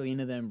I got really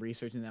into them,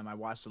 researching them. I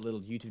watched a little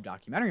YouTube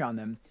documentary on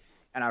them,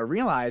 and I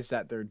realized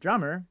that their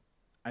drummer,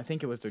 I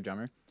think it was their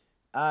drummer,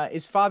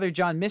 is Father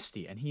John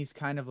Misty, and he's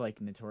kind of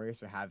notorious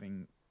for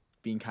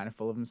being kind of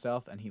full of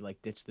himself, and he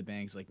ditched the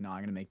band. He's like, no,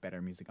 I'm gonna make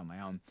better music on my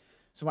own.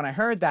 So when I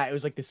heard that, it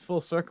was this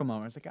full circle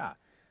moment. I was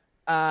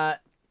like,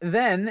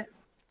 Then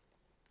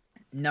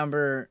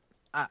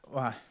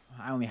I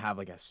only have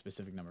a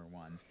specific number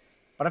one,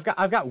 but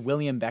I've got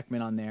William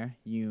Beckman on there.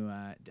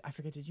 I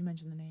forget. Did you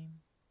mention the name?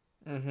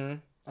 Mm-hmm.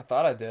 I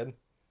thought I did.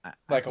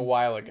 A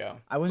while ago.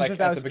 I wasn't sure if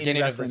that was at the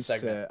beginning in of this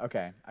segment.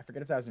 Okay, I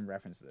forget if that was in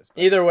reference to this.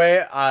 But. Either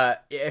way,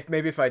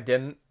 if I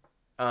didn't,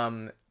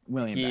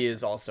 William he Beckman.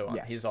 is also on.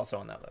 Yes. He's also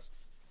on that list.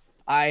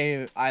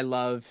 I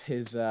love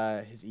his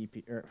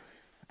EP or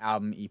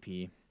album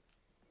EP.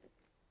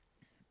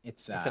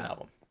 It's an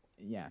album.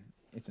 Yeah,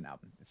 it's an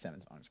album. It's 7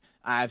 songs.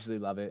 I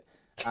absolutely love it.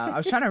 I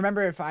was trying to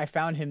remember if I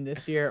found him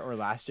this year or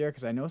last year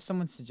because I know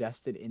someone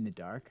suggested In the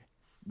Dark,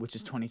 which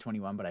is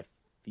 2021, but I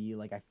feel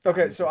like I found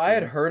it so I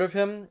had heard of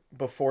him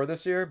before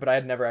this year, but I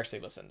had never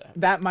actually listened to him.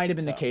 That might have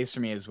been the case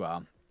for me as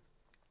well.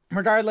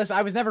 Regardless,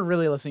 I was never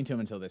really listening to him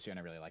until this year, and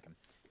I really like him.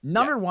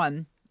 Number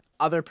one,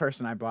 other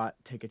person I bought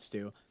tickets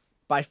to,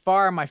 by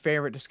far my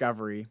favorite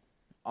discovery,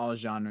 all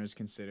genres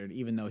considered,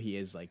 even though he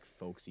is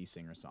folksy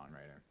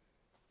singer-songwriter.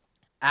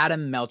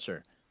 Adam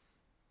Melcher.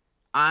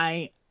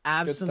 I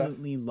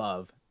absolutely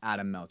love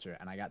Adam Melcher,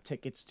 and I got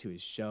tickets to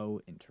his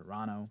show in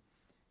Toronto.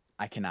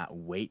 I cannot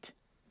wait.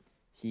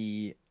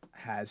 He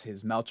has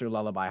his Melcher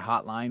Lullaby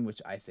Hotline,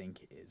 which I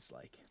think is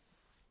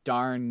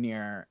darn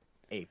near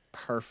a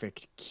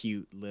perfect,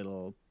 cute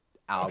little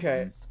album.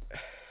 Okay.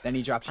 Then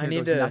he dropped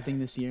Here Goes Nothing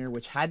this year,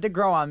 which had to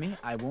grow on me.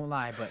 I won't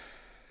lie, but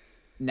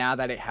now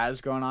that it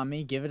has grown on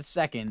me, give it a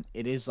second.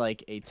 It is a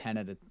 10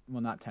 out of,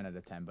 well, not 10 out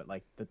of 10, but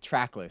the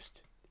track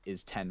list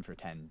is 10 for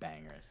 10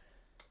 bangers.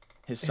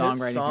 His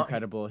songwriting's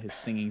incredible. His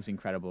singing's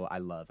incredible. I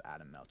love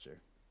Adam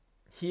Melcher.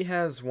 He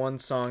has one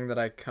song that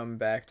I come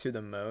back to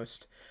the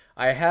most.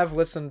 I have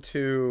listened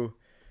to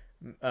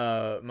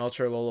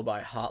Melcher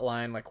Lullaby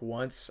Hotline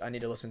once. I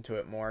need to listen to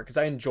it more because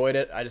I enjoyed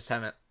it. I just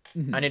haven't.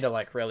 Mm-hmm. I need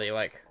to really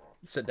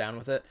sit down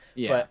with it.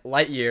 Yeah. But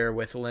Lightyear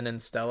with Lynn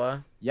and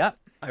Stella. Yep.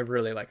 I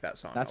really like that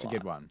song. That's a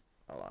good one.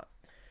 A lot.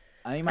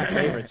 I think my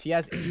favorites. He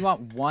has. If you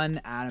want one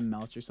Adam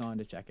Melcher song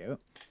to check out,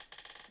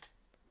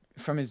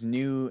 from his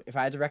new, if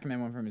I had to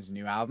recommend one from his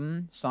new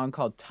album, song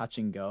called Touch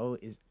and Go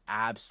is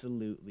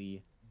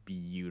absolutely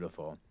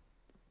beautiful.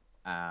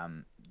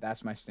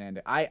 That's my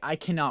standard. I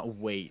cannot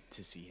wait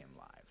to see him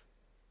live.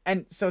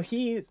 And so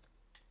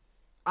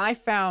I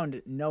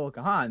found Noah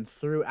Kahan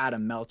through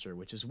Adam Melcher,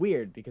 which is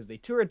weird because they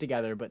toured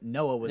together, but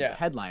Noah was the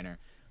headliner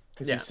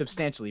because he's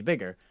substantially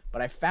bigger.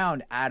 But I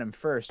found Adam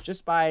first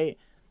just by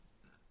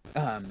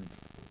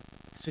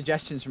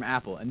suggestions from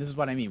Apple, and this is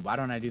what I mean. Why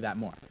don't I do that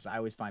more? Because I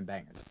always find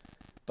bangers.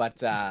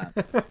 But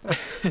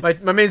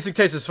my music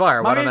taste is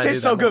fire. My music taste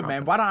is so good,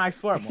 man. Why don't I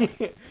explore it more?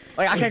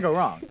 Like I can't go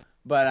wrong.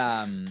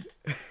 But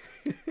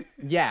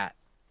yeah,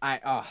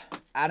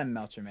 Adam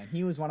Melcher, man,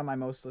 he was one of my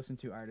most listened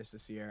to artists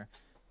this year,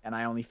 and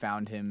I only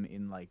found him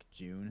in like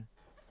June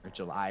or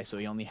July, so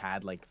he only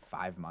had like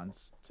 5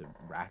 months to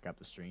rack up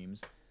the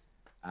streams.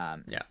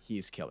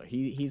 He's killer.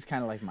 He's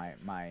kind of like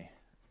my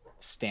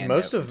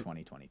standout of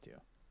 2022.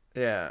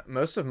 Yeah,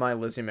 most of my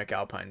Lizzie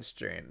McAlpine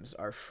streams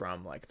are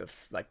from like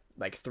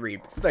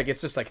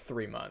it's just like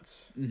 3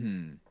 months,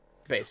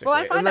 basically. Well,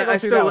 I find I go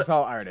through that with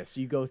all artists.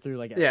 You go through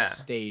like a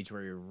stage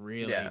where you're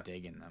really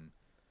digging them.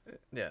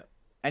 Yeah,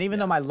 and even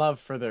though my love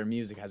for their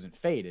music hasn't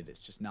faded, it's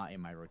just not in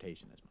my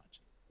rotation as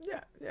much.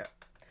 Yeah.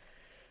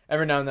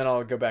 Every now and then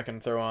I'll go back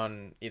and throw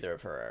on either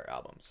of her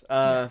albums.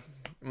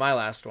 My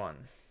last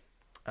one,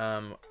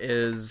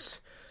 is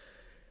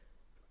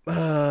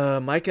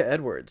Micah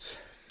Edwards.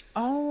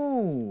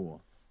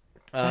 Oh,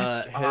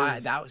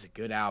 that was a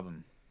good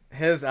album.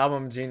 His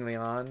album Gene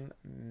Leon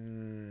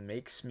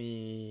makes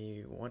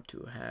me want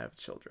to have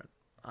children.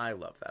 I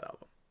love that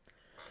album.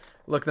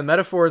 Look, the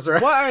metaphors are...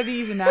 What are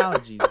these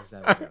analogies this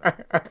episode?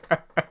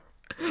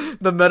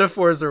 The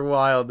metaphors are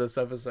wild this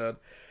episode.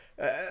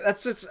 I'm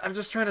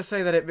just trying to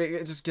say that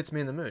it just gets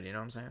me in the mood, you know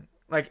what I'm saying?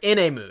 Like, in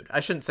a mood. I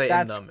shouldn't say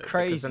in the mood. That's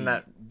crazy.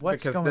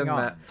 What's going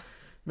on?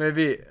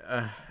 Maybe,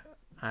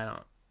 I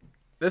don't...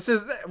 This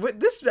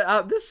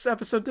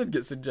episode did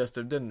get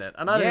suggestive, didn't it?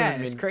 And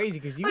it's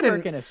crazy because you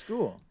work in a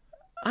school.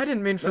 I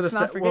didn't mean for this.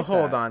 Well,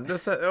 hold on.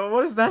 This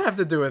what does that have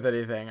to do with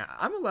anything?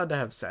 I'm allowed to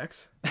have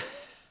sex.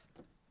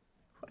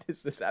 What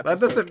is this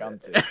episode come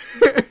to?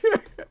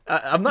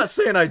 I'm not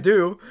saying I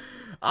do.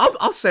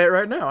 I'll say it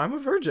right now. I'm a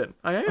virgin.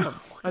 I am.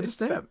 I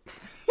just am.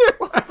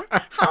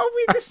 How have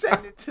we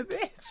descended to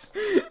this?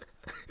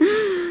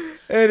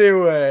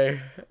 Anyway.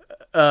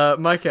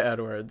 Micah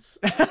Edwards,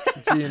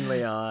 Gene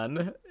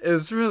Leon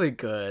is really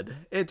good.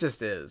 It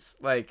just is.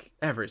 Like,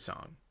 every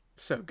song.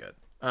 So good.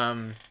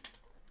 And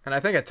I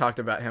think I talked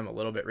about him a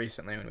little bit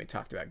recently when we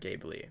talked about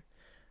Gabe Lee.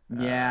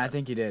 Yeah, I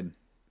think you did.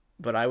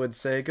 But I would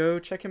say go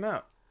check him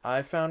out.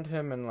 I found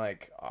him in,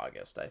 like,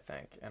 August, I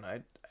think. And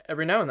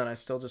every now and then I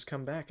still just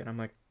come back and I'm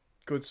like,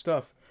 good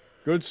stuff.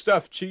 Good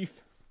stuff,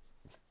 Chief.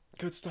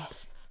 Good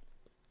stuff.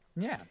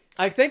 Yeah.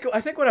 I think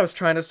what I was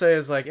trying to say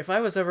is, like, if I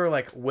was ever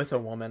like with a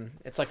woman,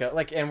 it's like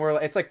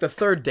it's like the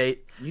third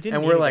date. You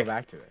didn't need to go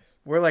back to this.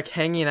 We're like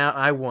hanging out.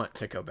 I want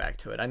to go back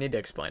to it. I need to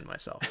explain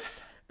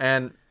myself.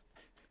 and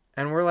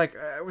we're like,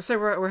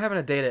 we're having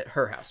a date at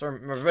her house, or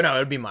no,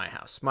 it'd be my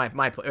house, my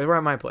place. We're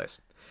at my place,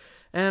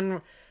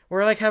 and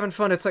we're like having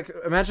fun. It's like,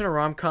 imagine a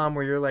rom-com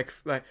where you're like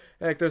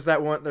there's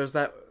that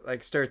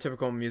like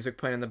stereotypical music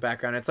playing in the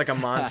background. It's like a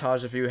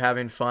montage of you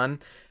having fun.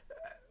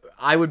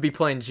 I would be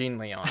playing Gene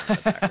Leon in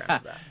the background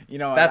of that. You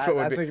know, that's what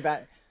would be.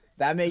 Like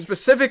that makes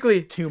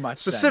specifically too much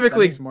specifically sense. That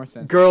makes more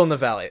sense. Girl in the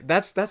Valley.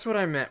 That's what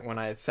I meant when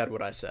I said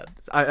what I said.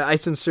 I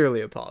sincerely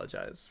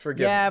apologize.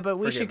 Forgive me. Yeah, but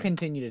we should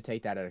continue to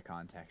take that out of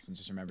context and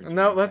just remember.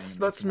 No,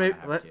 let's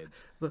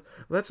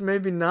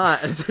maybe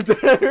not.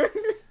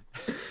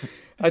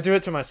 I do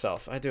it to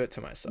myself.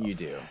 You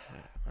do.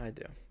 I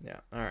do. Yeah.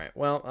 All right.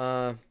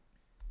 Well,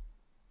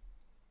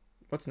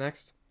 what's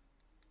next?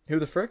 Who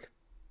the frick?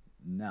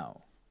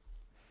 No,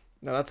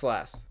 that's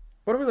last.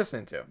 What are we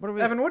listening to?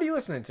 Evan, what are you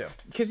listening to?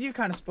 Because you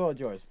kind of spoiled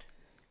yours.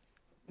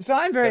 So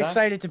I'm very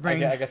excited to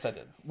bring I guess I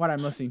did. What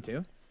I'm listening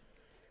to.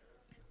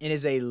 It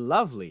is a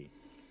lovely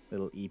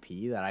little EP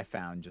that I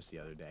found just the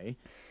other day.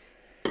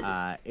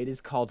 It is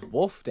called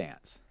Wolf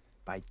Dance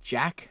by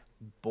Jack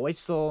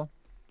Boycel.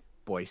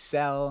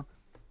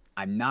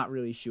 I'm not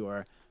really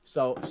sure.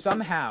 So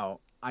somehow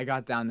I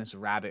got down this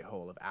rabbit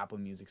hole of Apple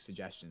Music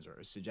suggestions,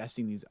 or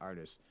suggesting these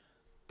artists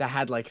that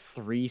had like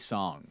 3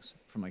 songs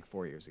from like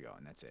 4 years ago,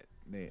 and that's it.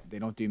 They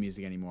don't do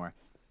music anymore.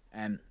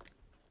 And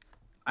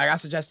I got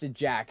suggested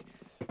Jack,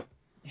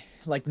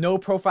 like no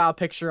profile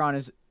picture on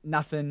his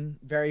nothing,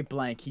 very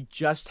blank. He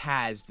just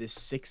has this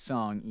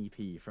 6-song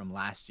EP from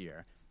last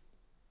year.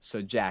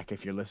 So Jack,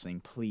 if you're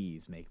listening,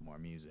 please make more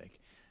music.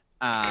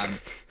 And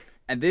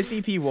this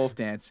EP, Wolf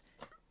Dance,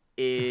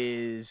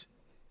 is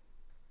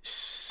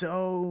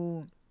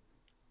so...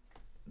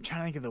 I'm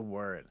trying to think of the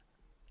word.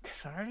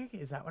 Cathartic?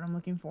 Is that what I'm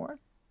looking for?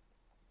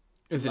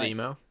 Is it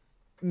emo?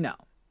 No.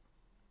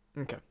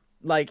 Okay.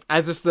 Like,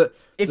 as just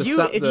if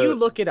you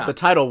look it up, the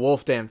title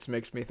Wolf Dance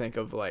makes me think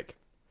of like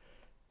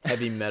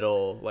heavy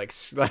metal, like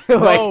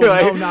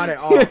no, not at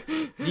all.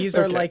 These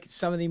are like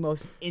some of the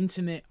most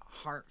intimate,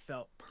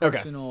 heartfelt,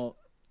 personal,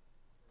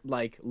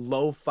 like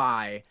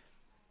lo-fi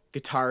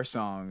guitar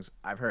songs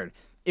I've heard.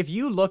 If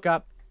you look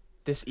up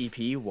this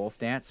EP, Wolf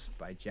Dance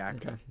by Jack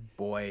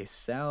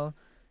Boycel,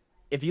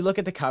 if you look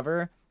at the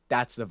cover,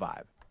 that's the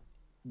vibe.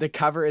 The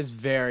cover is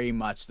very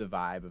much the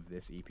vibe of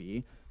this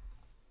EP.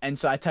 And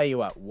so I tell you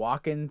what,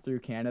 walking through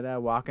Canada,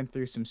 walking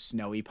through some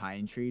snowy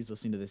pine trees,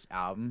 listening to this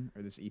album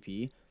or this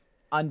EP,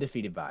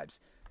 undefeated vibes.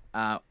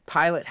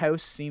 Pilot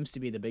House seems to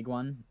be the big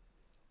one,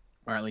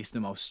 or at least the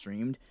most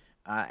streamed,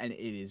 and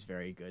it is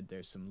very good.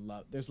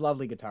 There's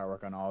lovely guitar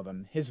work on all of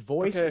them. His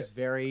voice is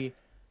very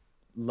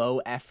low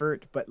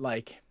effort, but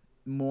like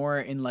more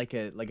in like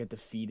a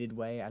defeated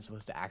way as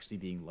opposed to actually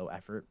being low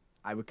effort.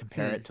 I would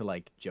compare it to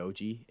like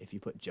Joji, if you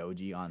put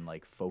Joji on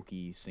like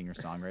folky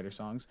singer-songwriter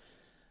songs.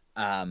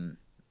 And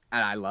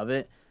I love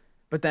it.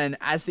 But then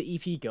as the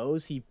EP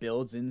goes, he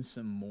builds in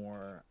some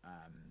more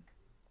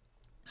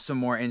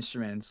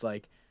instruments.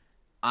 Like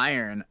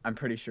Iron, I'm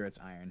pretty sure it's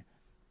Iron,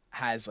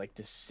 has like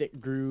this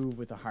sick groove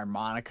with a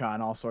harmonica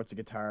and all sorts of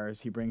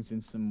guitars. He brings in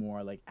some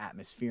more like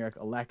atmospheric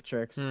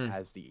electrics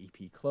as the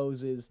EP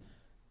closes.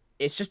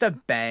 It's just a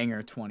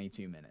banger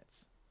 22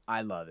 minutes.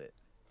 I love it.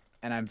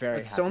 And I'm very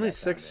happy. It's only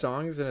 6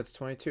 songs and it's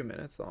 22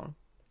 minutes long.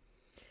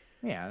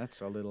 Yeah, that's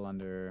a little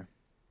under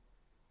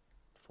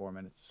 4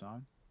 minutes a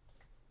song.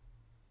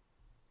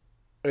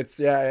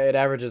 It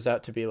averages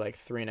out to be like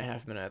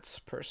 3.5 minutes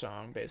per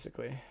song,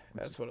 basically.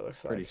 That's what it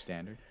looks like. Pretty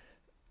standard.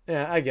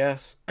 Yeah, I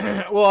guess.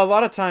 Well, a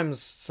lot of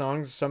times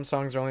some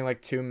songs are only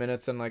like 2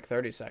 minutes and like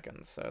 30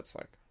 seconds. So it's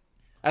like,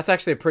 that's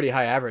actually a pretty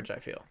high average, I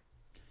feel.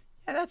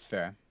 Yeah, that's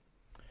fair.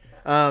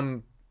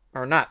 Or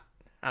not.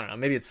 I don't know.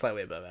 Maybe it's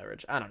slightly above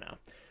average. I don't know.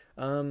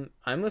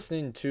 I'm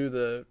listening to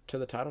the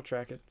title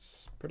track.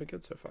 It's pretty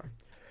good so far.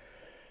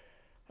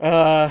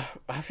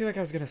 I feel like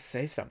I was gonna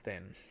say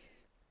something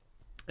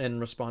in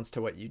response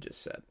to what you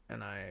just said,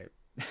 and I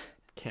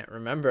can't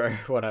remember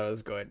what I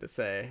was going to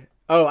say.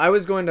 Oh, I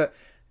was going to.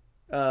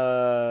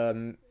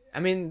 I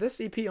mean,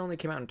 this EP only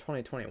came out in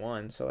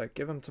 2021, so like,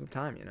 give him some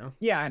time, you know?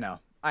 Yeah, I know.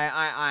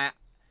 I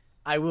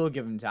will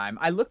give him time.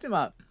 I looked him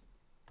up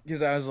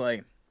because I was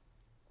like,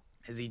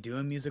 is he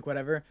doing music,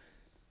 whatever?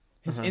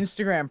 His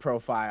Instagram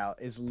profile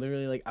is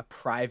literally like a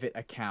private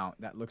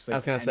account that looks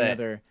like any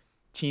other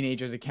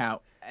teenager's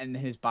account, and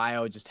his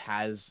bio just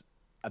has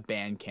a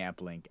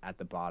Bandcamp link at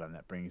the bottom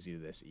that brings you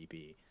to this EP.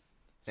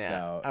 Yeah,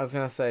 so I was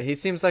gonna say he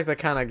seems like the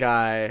kind of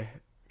guy,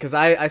 because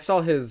I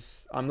saw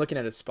I'm looking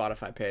at his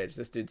Spotify page.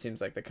 This dude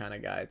seems like the kind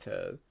of guy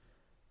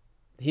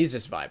he's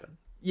just vibing.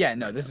 Yeah,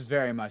 no, this is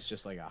very much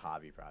just like a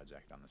hobby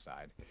project on the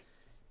side,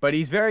 but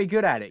he's very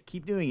good at it.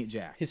 Keep doing it,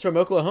 Jack. He's from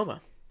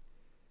Oklahoma.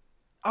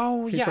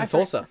 Oh, he's from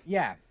Tulsa.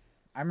 Yeah,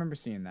 I remember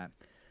seeing that.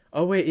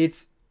 Oh wait,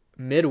 it's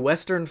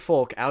Midwestern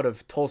folk out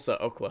of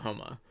Tulsa,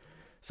 Oklahoma.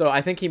 So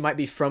I think he might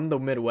be from the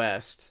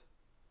Midwest,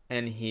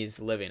 and he's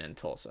living in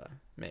Tulsa,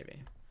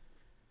 maybe.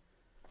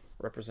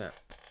 Represent.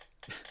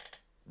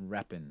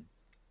 Reppin'.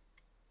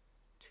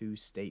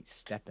 2-state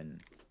steppin'.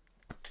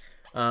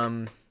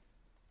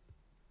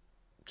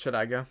 Should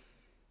I go?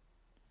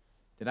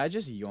 Did I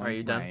just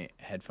yoink my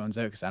headphones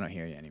out? Because I don't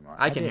hear you anymore.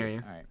 I can hear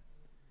you. All right.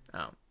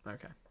 Oh,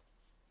 okay.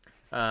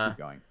 Keep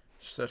going.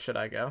 So should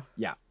I go?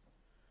 Yeah.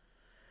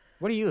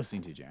 What are you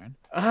listening to, Jaron?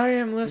 I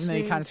am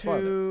listening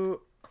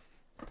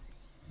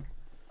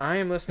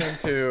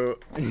to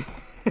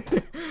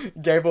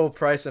Gable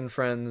Price and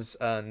Friends'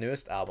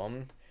 newest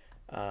album.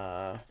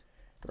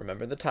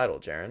 Remember the title,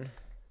 Jaron.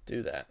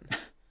 Do that.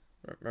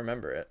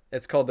 Remember it.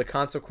 It's called The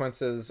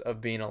Consequences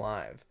of Being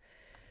Alive.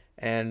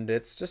 And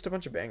it's just a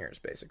bunch of bangers,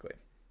 basically.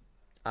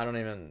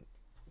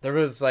 There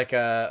was like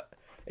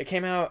it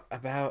came out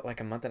about like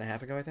a month and a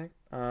half ago, I think.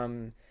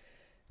 And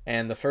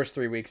the first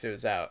 3 weeks it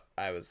was out,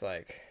 I was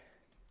like,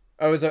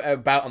 it was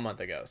about a month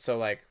ago. So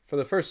like for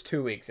the first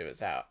 2 weeks it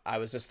was out, I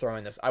was just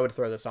I would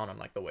throw this on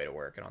like the way to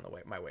work and on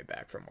my way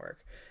back from work.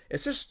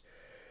 It's just,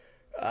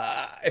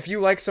 if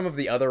you like some of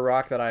the other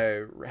rock that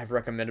I have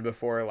recommended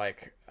before,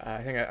 like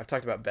I think I've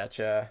talked about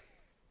Betcha.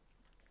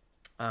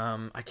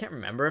 I can't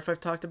remember if I've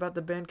talked about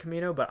the band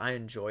Camino, but I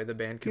enjoy the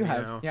band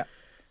Camino. You have,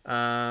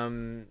 yeah.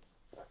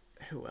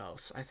 Who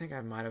else? I think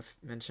I might have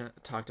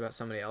talked about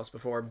somebody else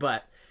before,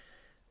 but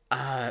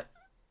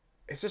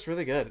it's just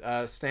really good.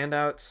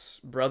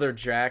 Standouts, Brother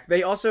Jack.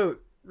 They also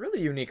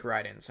really unique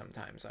write-ins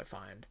sometimes, I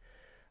find.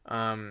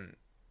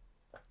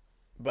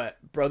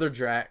 But Brother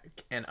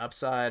Jack and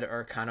Upside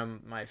are kind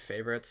of my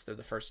favorites. They're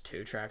the first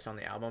 2 tracks on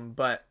the album,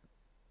 but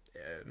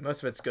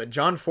most of it's good.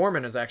 John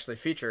Foreman is actually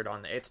featured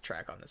on the 8th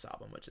track on this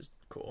album, which is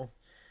cool.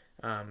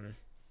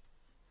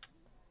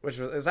 Which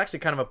was actually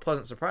kind of a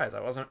pleasant surprise.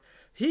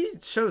 He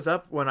shows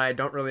up when I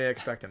don't really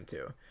expect him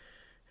to.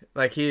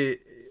 Like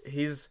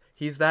he's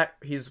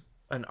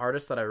an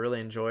artist that I really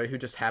enjoy, who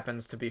just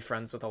happens to be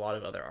friends with a lot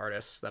of other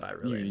artists that I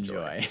really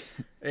enjoy.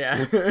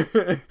 Yeah.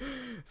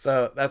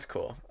 So that's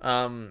cool.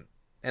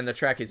 And the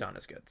track he's on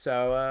is good.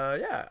 So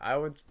yeah,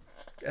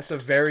 that's a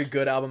very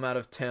good album out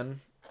of 10.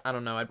 I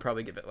don't know, I'd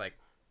probably give it like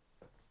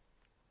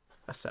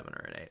a 7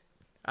 or an 8.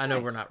 I know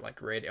we're not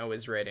like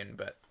always rating,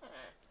 but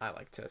I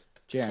like to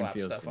slap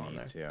stuff on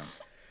there. Too.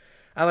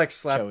 I like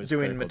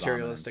doing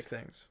materialistic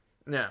things.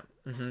 Yeah.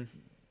 Mm-hmm.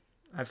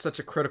 I have such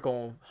a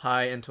critical,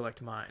 high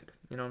intellect mind.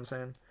 You know what I'm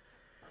saying?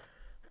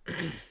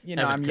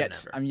 I'm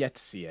yet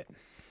to see it.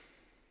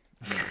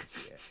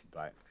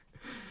 But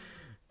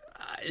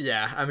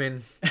Yeah, I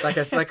mean,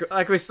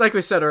 like we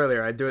said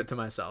earlier, I do it to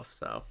myself.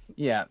 So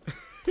yeah.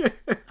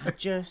 I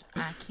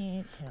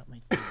can't help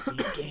my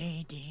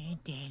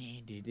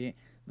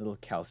little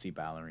Kelsey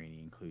Ballerini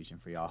inclusion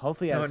for y'all.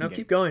 Hopefully,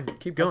 keep going.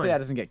 Hopefully that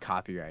doesn't get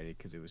copyrighted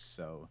because it was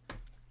so.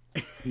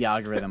 The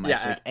algorithm might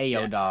like,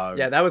 "Ayo, dog."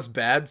 Yeah, that was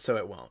bad, so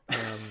it won't.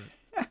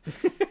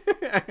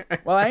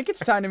 Well, I think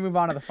it's time to move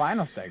on to the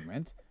final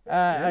segment.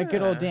 A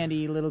good old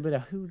dandy little bit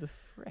of who the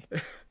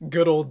frick.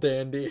 Good old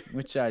dandy.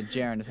 Which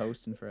Jaren is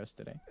hosting for us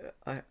today.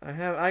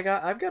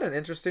 I've got an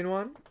interesting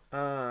one.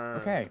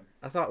 Okay.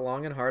 I thought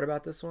long and hard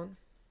about this one.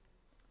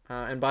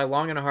 And by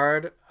long and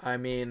hard, I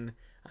mean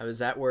I was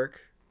at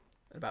work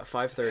at about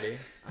 5:30.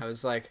 I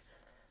was like,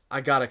 I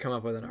gotta come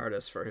up with an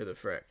artist for who the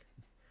frick.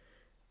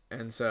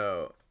 And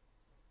so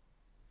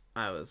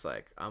I was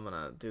like, I'm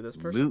gonna do this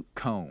person. Luke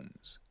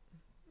Combs.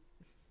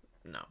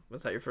 No.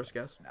 Was that your first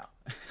guess? No.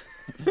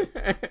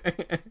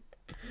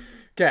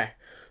 Okay.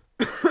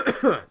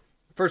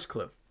 First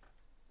clue.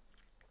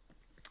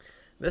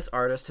 This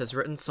artist has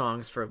written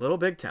songs for Little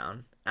Big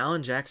Town,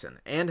 Alan Jackson,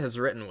 and has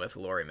written with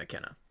Lori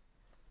McKenna.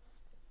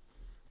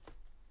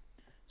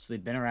 So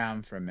they've been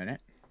around for a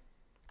minute.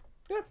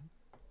 Yeah.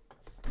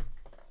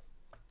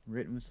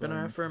 Written with been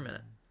around for a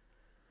minute.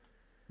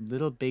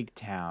 Little Big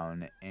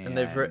Town and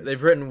they've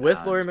written with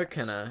Alan Lori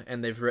McKenna,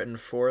 and they've written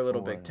for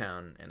Little Big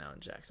Town and Alan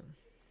Jackson.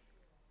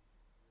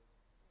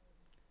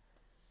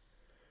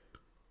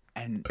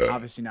 And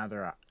obviously now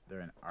they're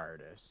an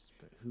artist,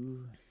 but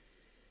who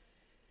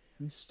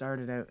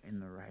started out in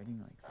the writing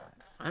like that?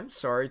 I'm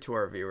sorry to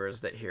our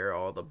viewers that hear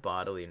all the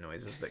bodily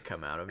noises that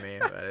come out of me,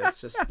 but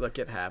it's just look,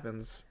 it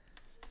happens.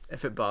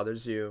 If it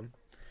bothers you,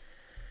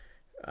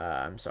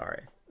 I'm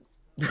sorry.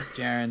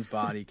 Jaren's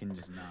body can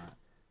just not.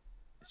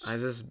 I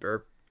just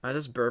burp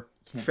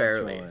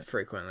fairly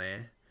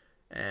frequently,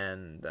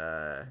 and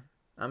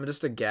I'm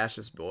just a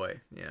gaseous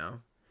boy, you know.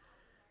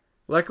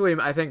 Luckily,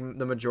 I think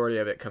the majority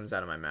of it comes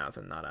out of my mouth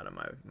and not out of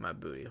my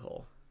booty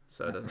hole,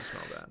 so it doesn't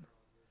smell bad.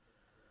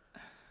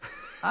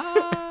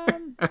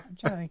 I'm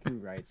trying to think who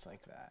writes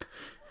like that.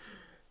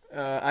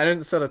 I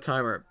didn't set a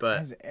timer, but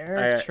has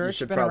Eric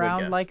Church been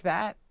around guess. Like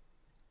that?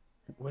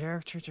 Would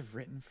Eric Church have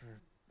written for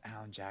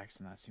Alan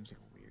Jackson? That seems like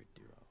a weird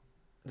duo.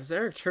 Does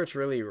Eric Church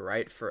really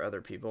write for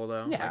other people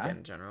though? Yeah, like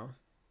in general.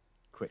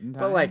 Quitting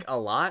time? But like a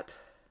lot.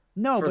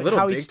 No, but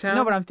Little Big Town?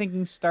 No, but I'm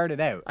thinking started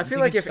out. I feel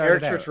like if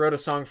Eric Church wrote a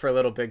song for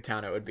Little Big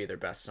Town, it would be their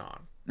best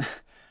song.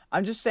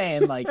 I'm just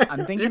saying, like,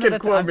 I'm thinking of the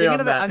time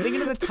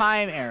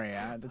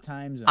area, the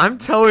time zone. I'm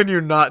telling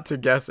you not to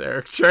guess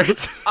Eric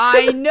Church.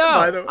 I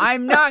know.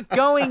 I'm not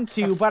going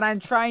to, but I'm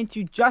trying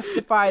to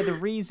justify the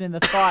reason the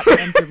thought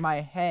entered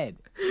my head.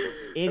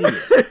 Idiot.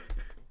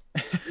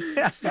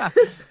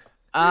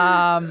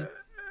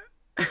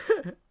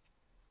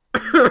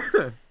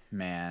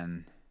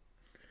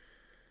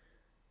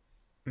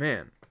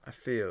 Man, I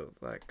feel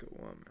like a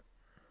woman.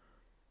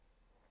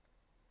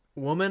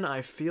 Woman,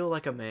 I feel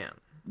like a man.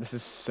 This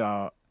is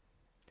so...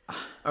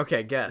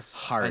 Okay, guess.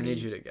 Hardy. I need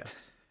you to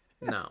guess.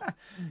 No.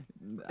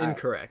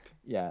 Incorrect.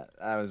 Yeah,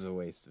 that was a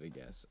waste of a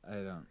guess. I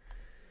don't...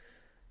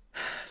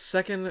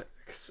 Second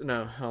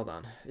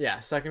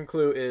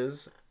clue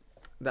is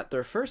that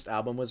their first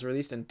album was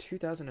released in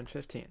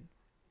 2015.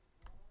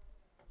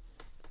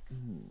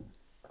 Ooh.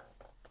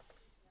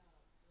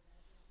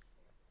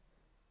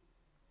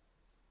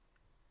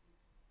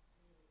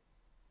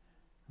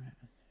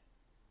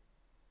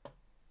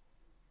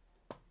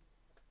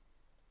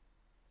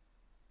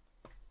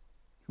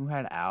 Who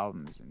had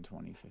albums in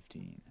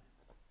 2015?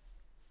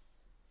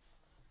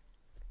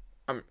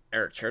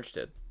 Eric Church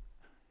did.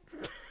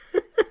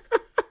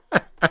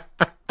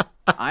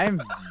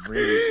 I'm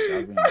really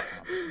struggling to come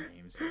up with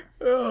names here.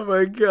 Oh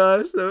my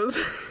gosh, that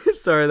was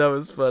sorry, that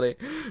was funny.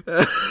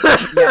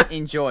 Yeah,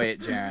 enjoy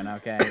it, Jaren,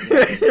 okay?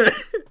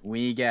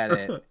 We get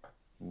it.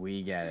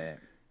 We get it.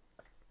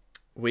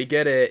 We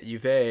get it, you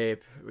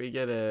vape. We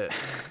get it.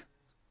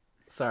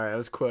 Sorry, I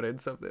was quoting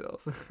something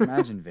else.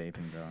 Imagine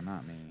vaping, though,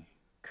 not me.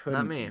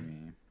 Not me.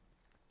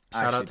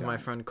 Shout out to my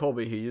friend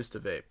Colby who used to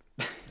vape,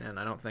 and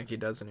I don't think he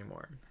does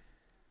anymore.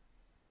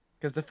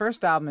 Because the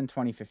first album in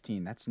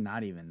 2015, that's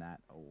not even that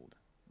old,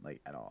 like,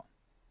 at all.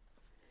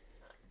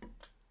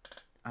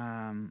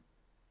 No,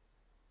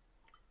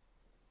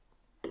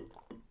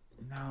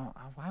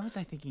 why was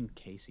I thinking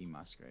Casey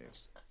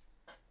Musgraves?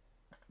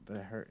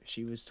 But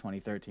she was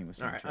 2013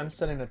 with. All right, I'm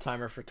setting a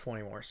timer for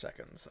 20 more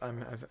seconds.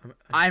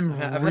 I'm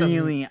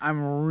really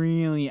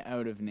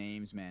out of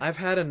names, man. I've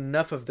had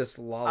enough of this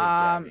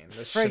lollygagging,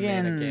 this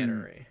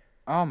shenaniganery.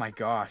 Oh my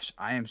gosh,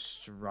 I am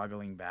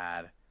struggling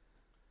bad,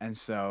 and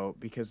so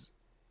because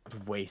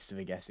waste of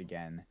a guess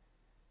again.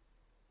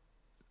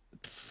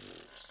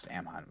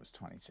 Sam Hunt was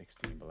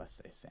 2016, but let's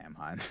say Sam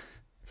Hunt.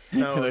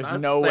 No, there's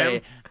no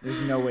way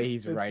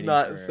he's writing. It's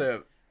not for...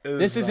 Sam.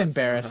 This is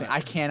embarrassing. I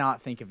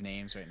cannot think of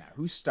names right now.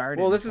 Who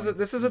started? Well, this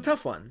is a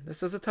tough one.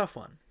 This is a tough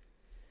one.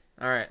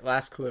 All right,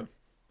 last clue.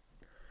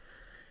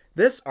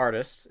 This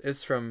artist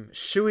is from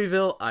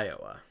Shoeyville,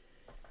 Iowa.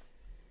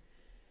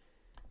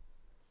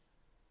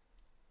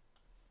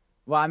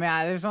 Well, I mean,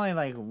 there's only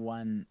like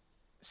one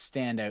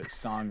standout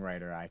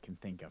songwriter I can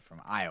think of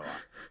from Iowa.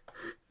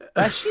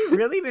 Has she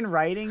really been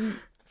writing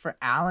for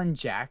Alan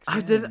Jackson?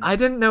 I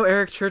didn't know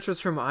Eric Church was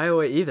from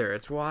Iowa either.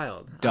 It's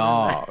wild.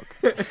 Dog.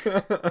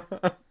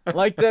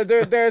 Like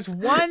there's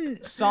one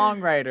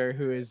songwriter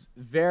who is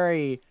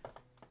very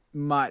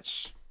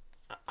much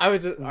are you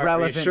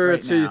sure right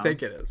it's who you now.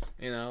 think it is?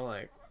 You know,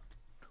 like.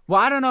 Well,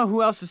 I don't know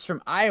who else is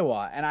from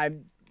Iowa, and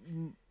I'm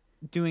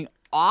doing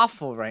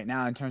awful right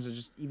now in terms of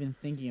just even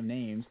thinking of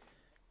names.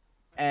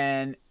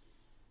 And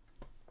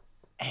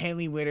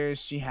Hailey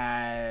Whitters, she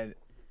had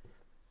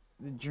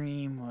The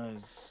Dream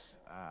was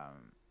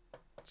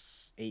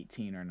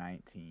 18 or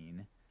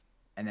 19,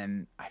 and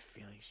then I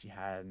feel like she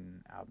had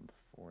an album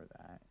before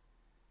that.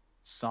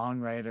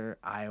 Songwriter,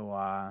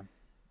 Iowa,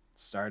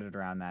 started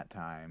around that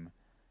time.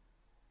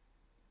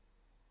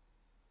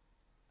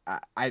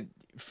 I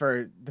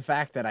for the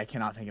fact that I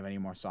cannot think of any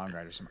more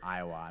songwriters from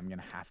Iowa, I'm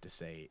gonna have to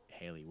say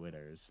Hailey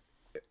Whitters.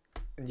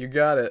 You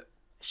got it.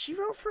 She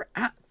wrote for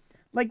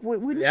like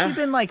wouldn't she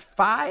been like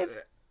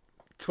 5?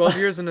 12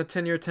 years in a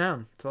 10-year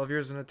town. 12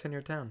 years in a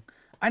 10-year town.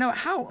 I know.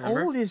 How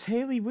Remember? old is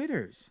Hailey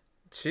Whitters?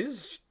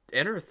 She's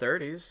in her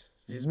 30s.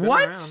 She's been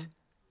What? around.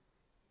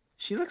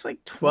 She looks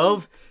like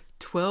 12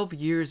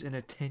 years in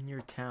a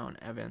 10-year town,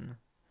 Evan.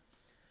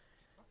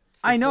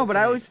 I know, but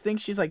I always think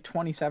she's like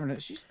 27.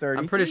 She's 30.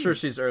 I'm pretty sure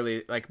she's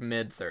early, like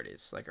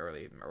mid-30s, like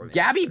early.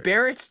 Gabby mid-30s.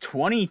 Barrett's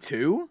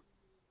 22.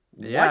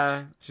 Yeah,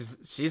 What?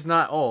 she's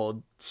not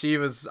old. She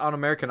was on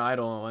American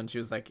Idol when she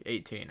was like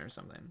 18 or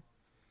something.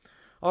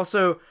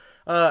 Also,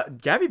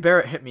 Gabby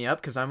Barrett hit me up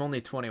because I'm only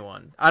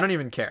 21. I don't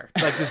even care.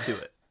 Like, just do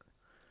it.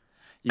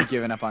 You've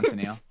given up on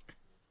Tennille?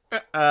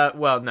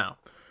 Well, no.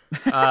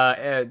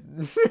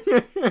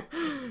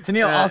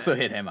 Tennille also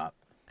hit him up.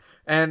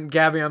 And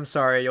Gabby, I'm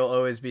sorry, you'll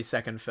always be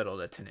second fiddle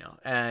to Tennille.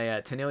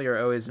 Yeah, Tennille,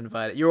 you're always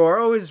invited. You are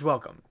always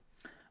welcome.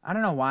 I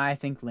don't know why I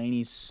think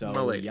Lainey's so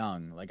Milady.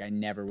 young. Like, I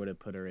never would have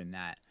put her in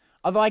that.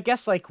 Although, I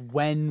guess, like,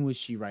 when was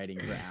she writing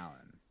for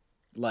Alan?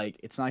 Like,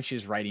 it's not like she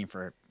was writing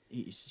for...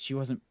 She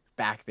wasn't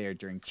back there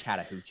during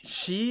Chattahoochee.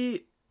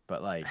 She...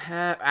 But, like...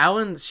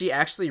 she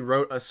actually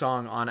wrote a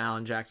song on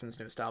Alan Jackson's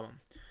newest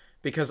album.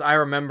 Because I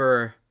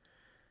remember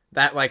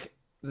that, like,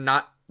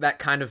 not that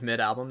kind of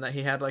mid-album that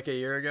he had, like, a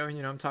year ago.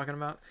 You know what I'm talking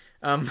about?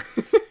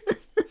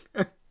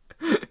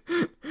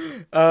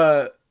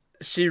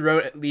 She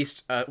wrote at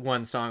least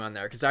one song on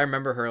there. Because I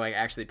remember her, like,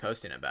 actually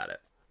posting about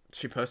it.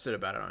 She posted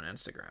about it on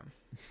Instagram.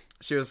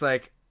 She was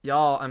like,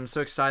 y'all, I'm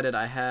so excited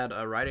I had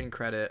a writing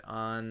credit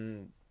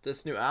on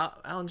this new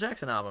Alan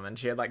Jackson album. And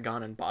she had, like,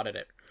 gone and bought it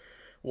at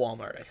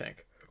Walmart, I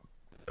think.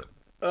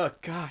 Oh,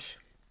 gosh.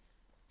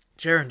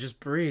 Jaron, just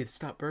breathe.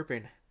 Stop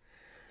burping.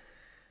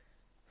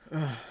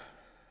 But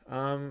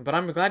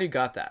I'm glad you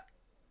got that.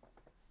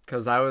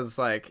 Because I was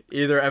like,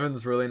 either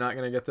Evan's really not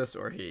going to get this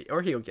or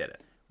he'll get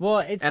it. Well,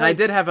 it's and like...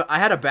 I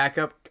had a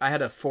backup. I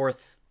had a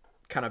fourth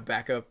kind of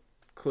backup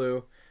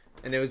clue.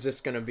 And it was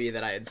just going to be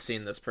that I had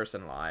seen this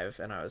person live.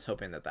 And I was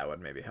hoping that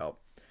would maybe help.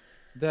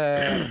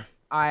 The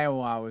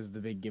Iowa was the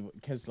big give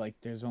because like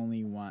there's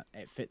only one.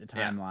 It fit the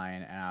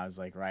timeline, and I was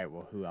like, right,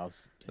 well, who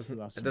else?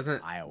 It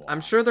doesn't. Iowa. I'm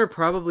sure there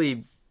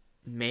probably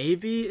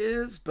maybe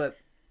is, but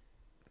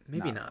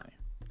maybe not. Really.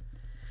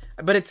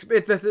 But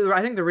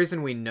I think the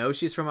reason we know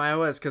she's from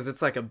Iowa is because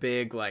it's like a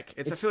big like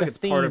I feel like it's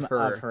part of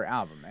her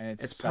album, and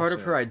it's part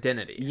of her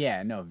identity.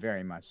 Yeah, no,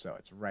 very much so.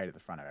 It's right at the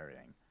front of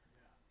everything.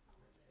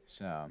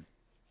 So,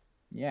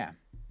 yeah,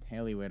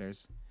 Hailey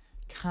Whitters,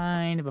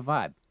 kind of a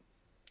vibe.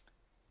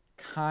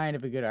 Kind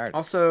of a good artist.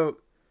 Also,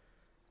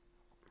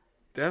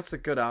 that's a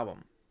good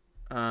album.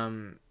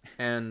 And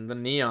The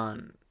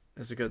Neon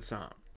is a good song.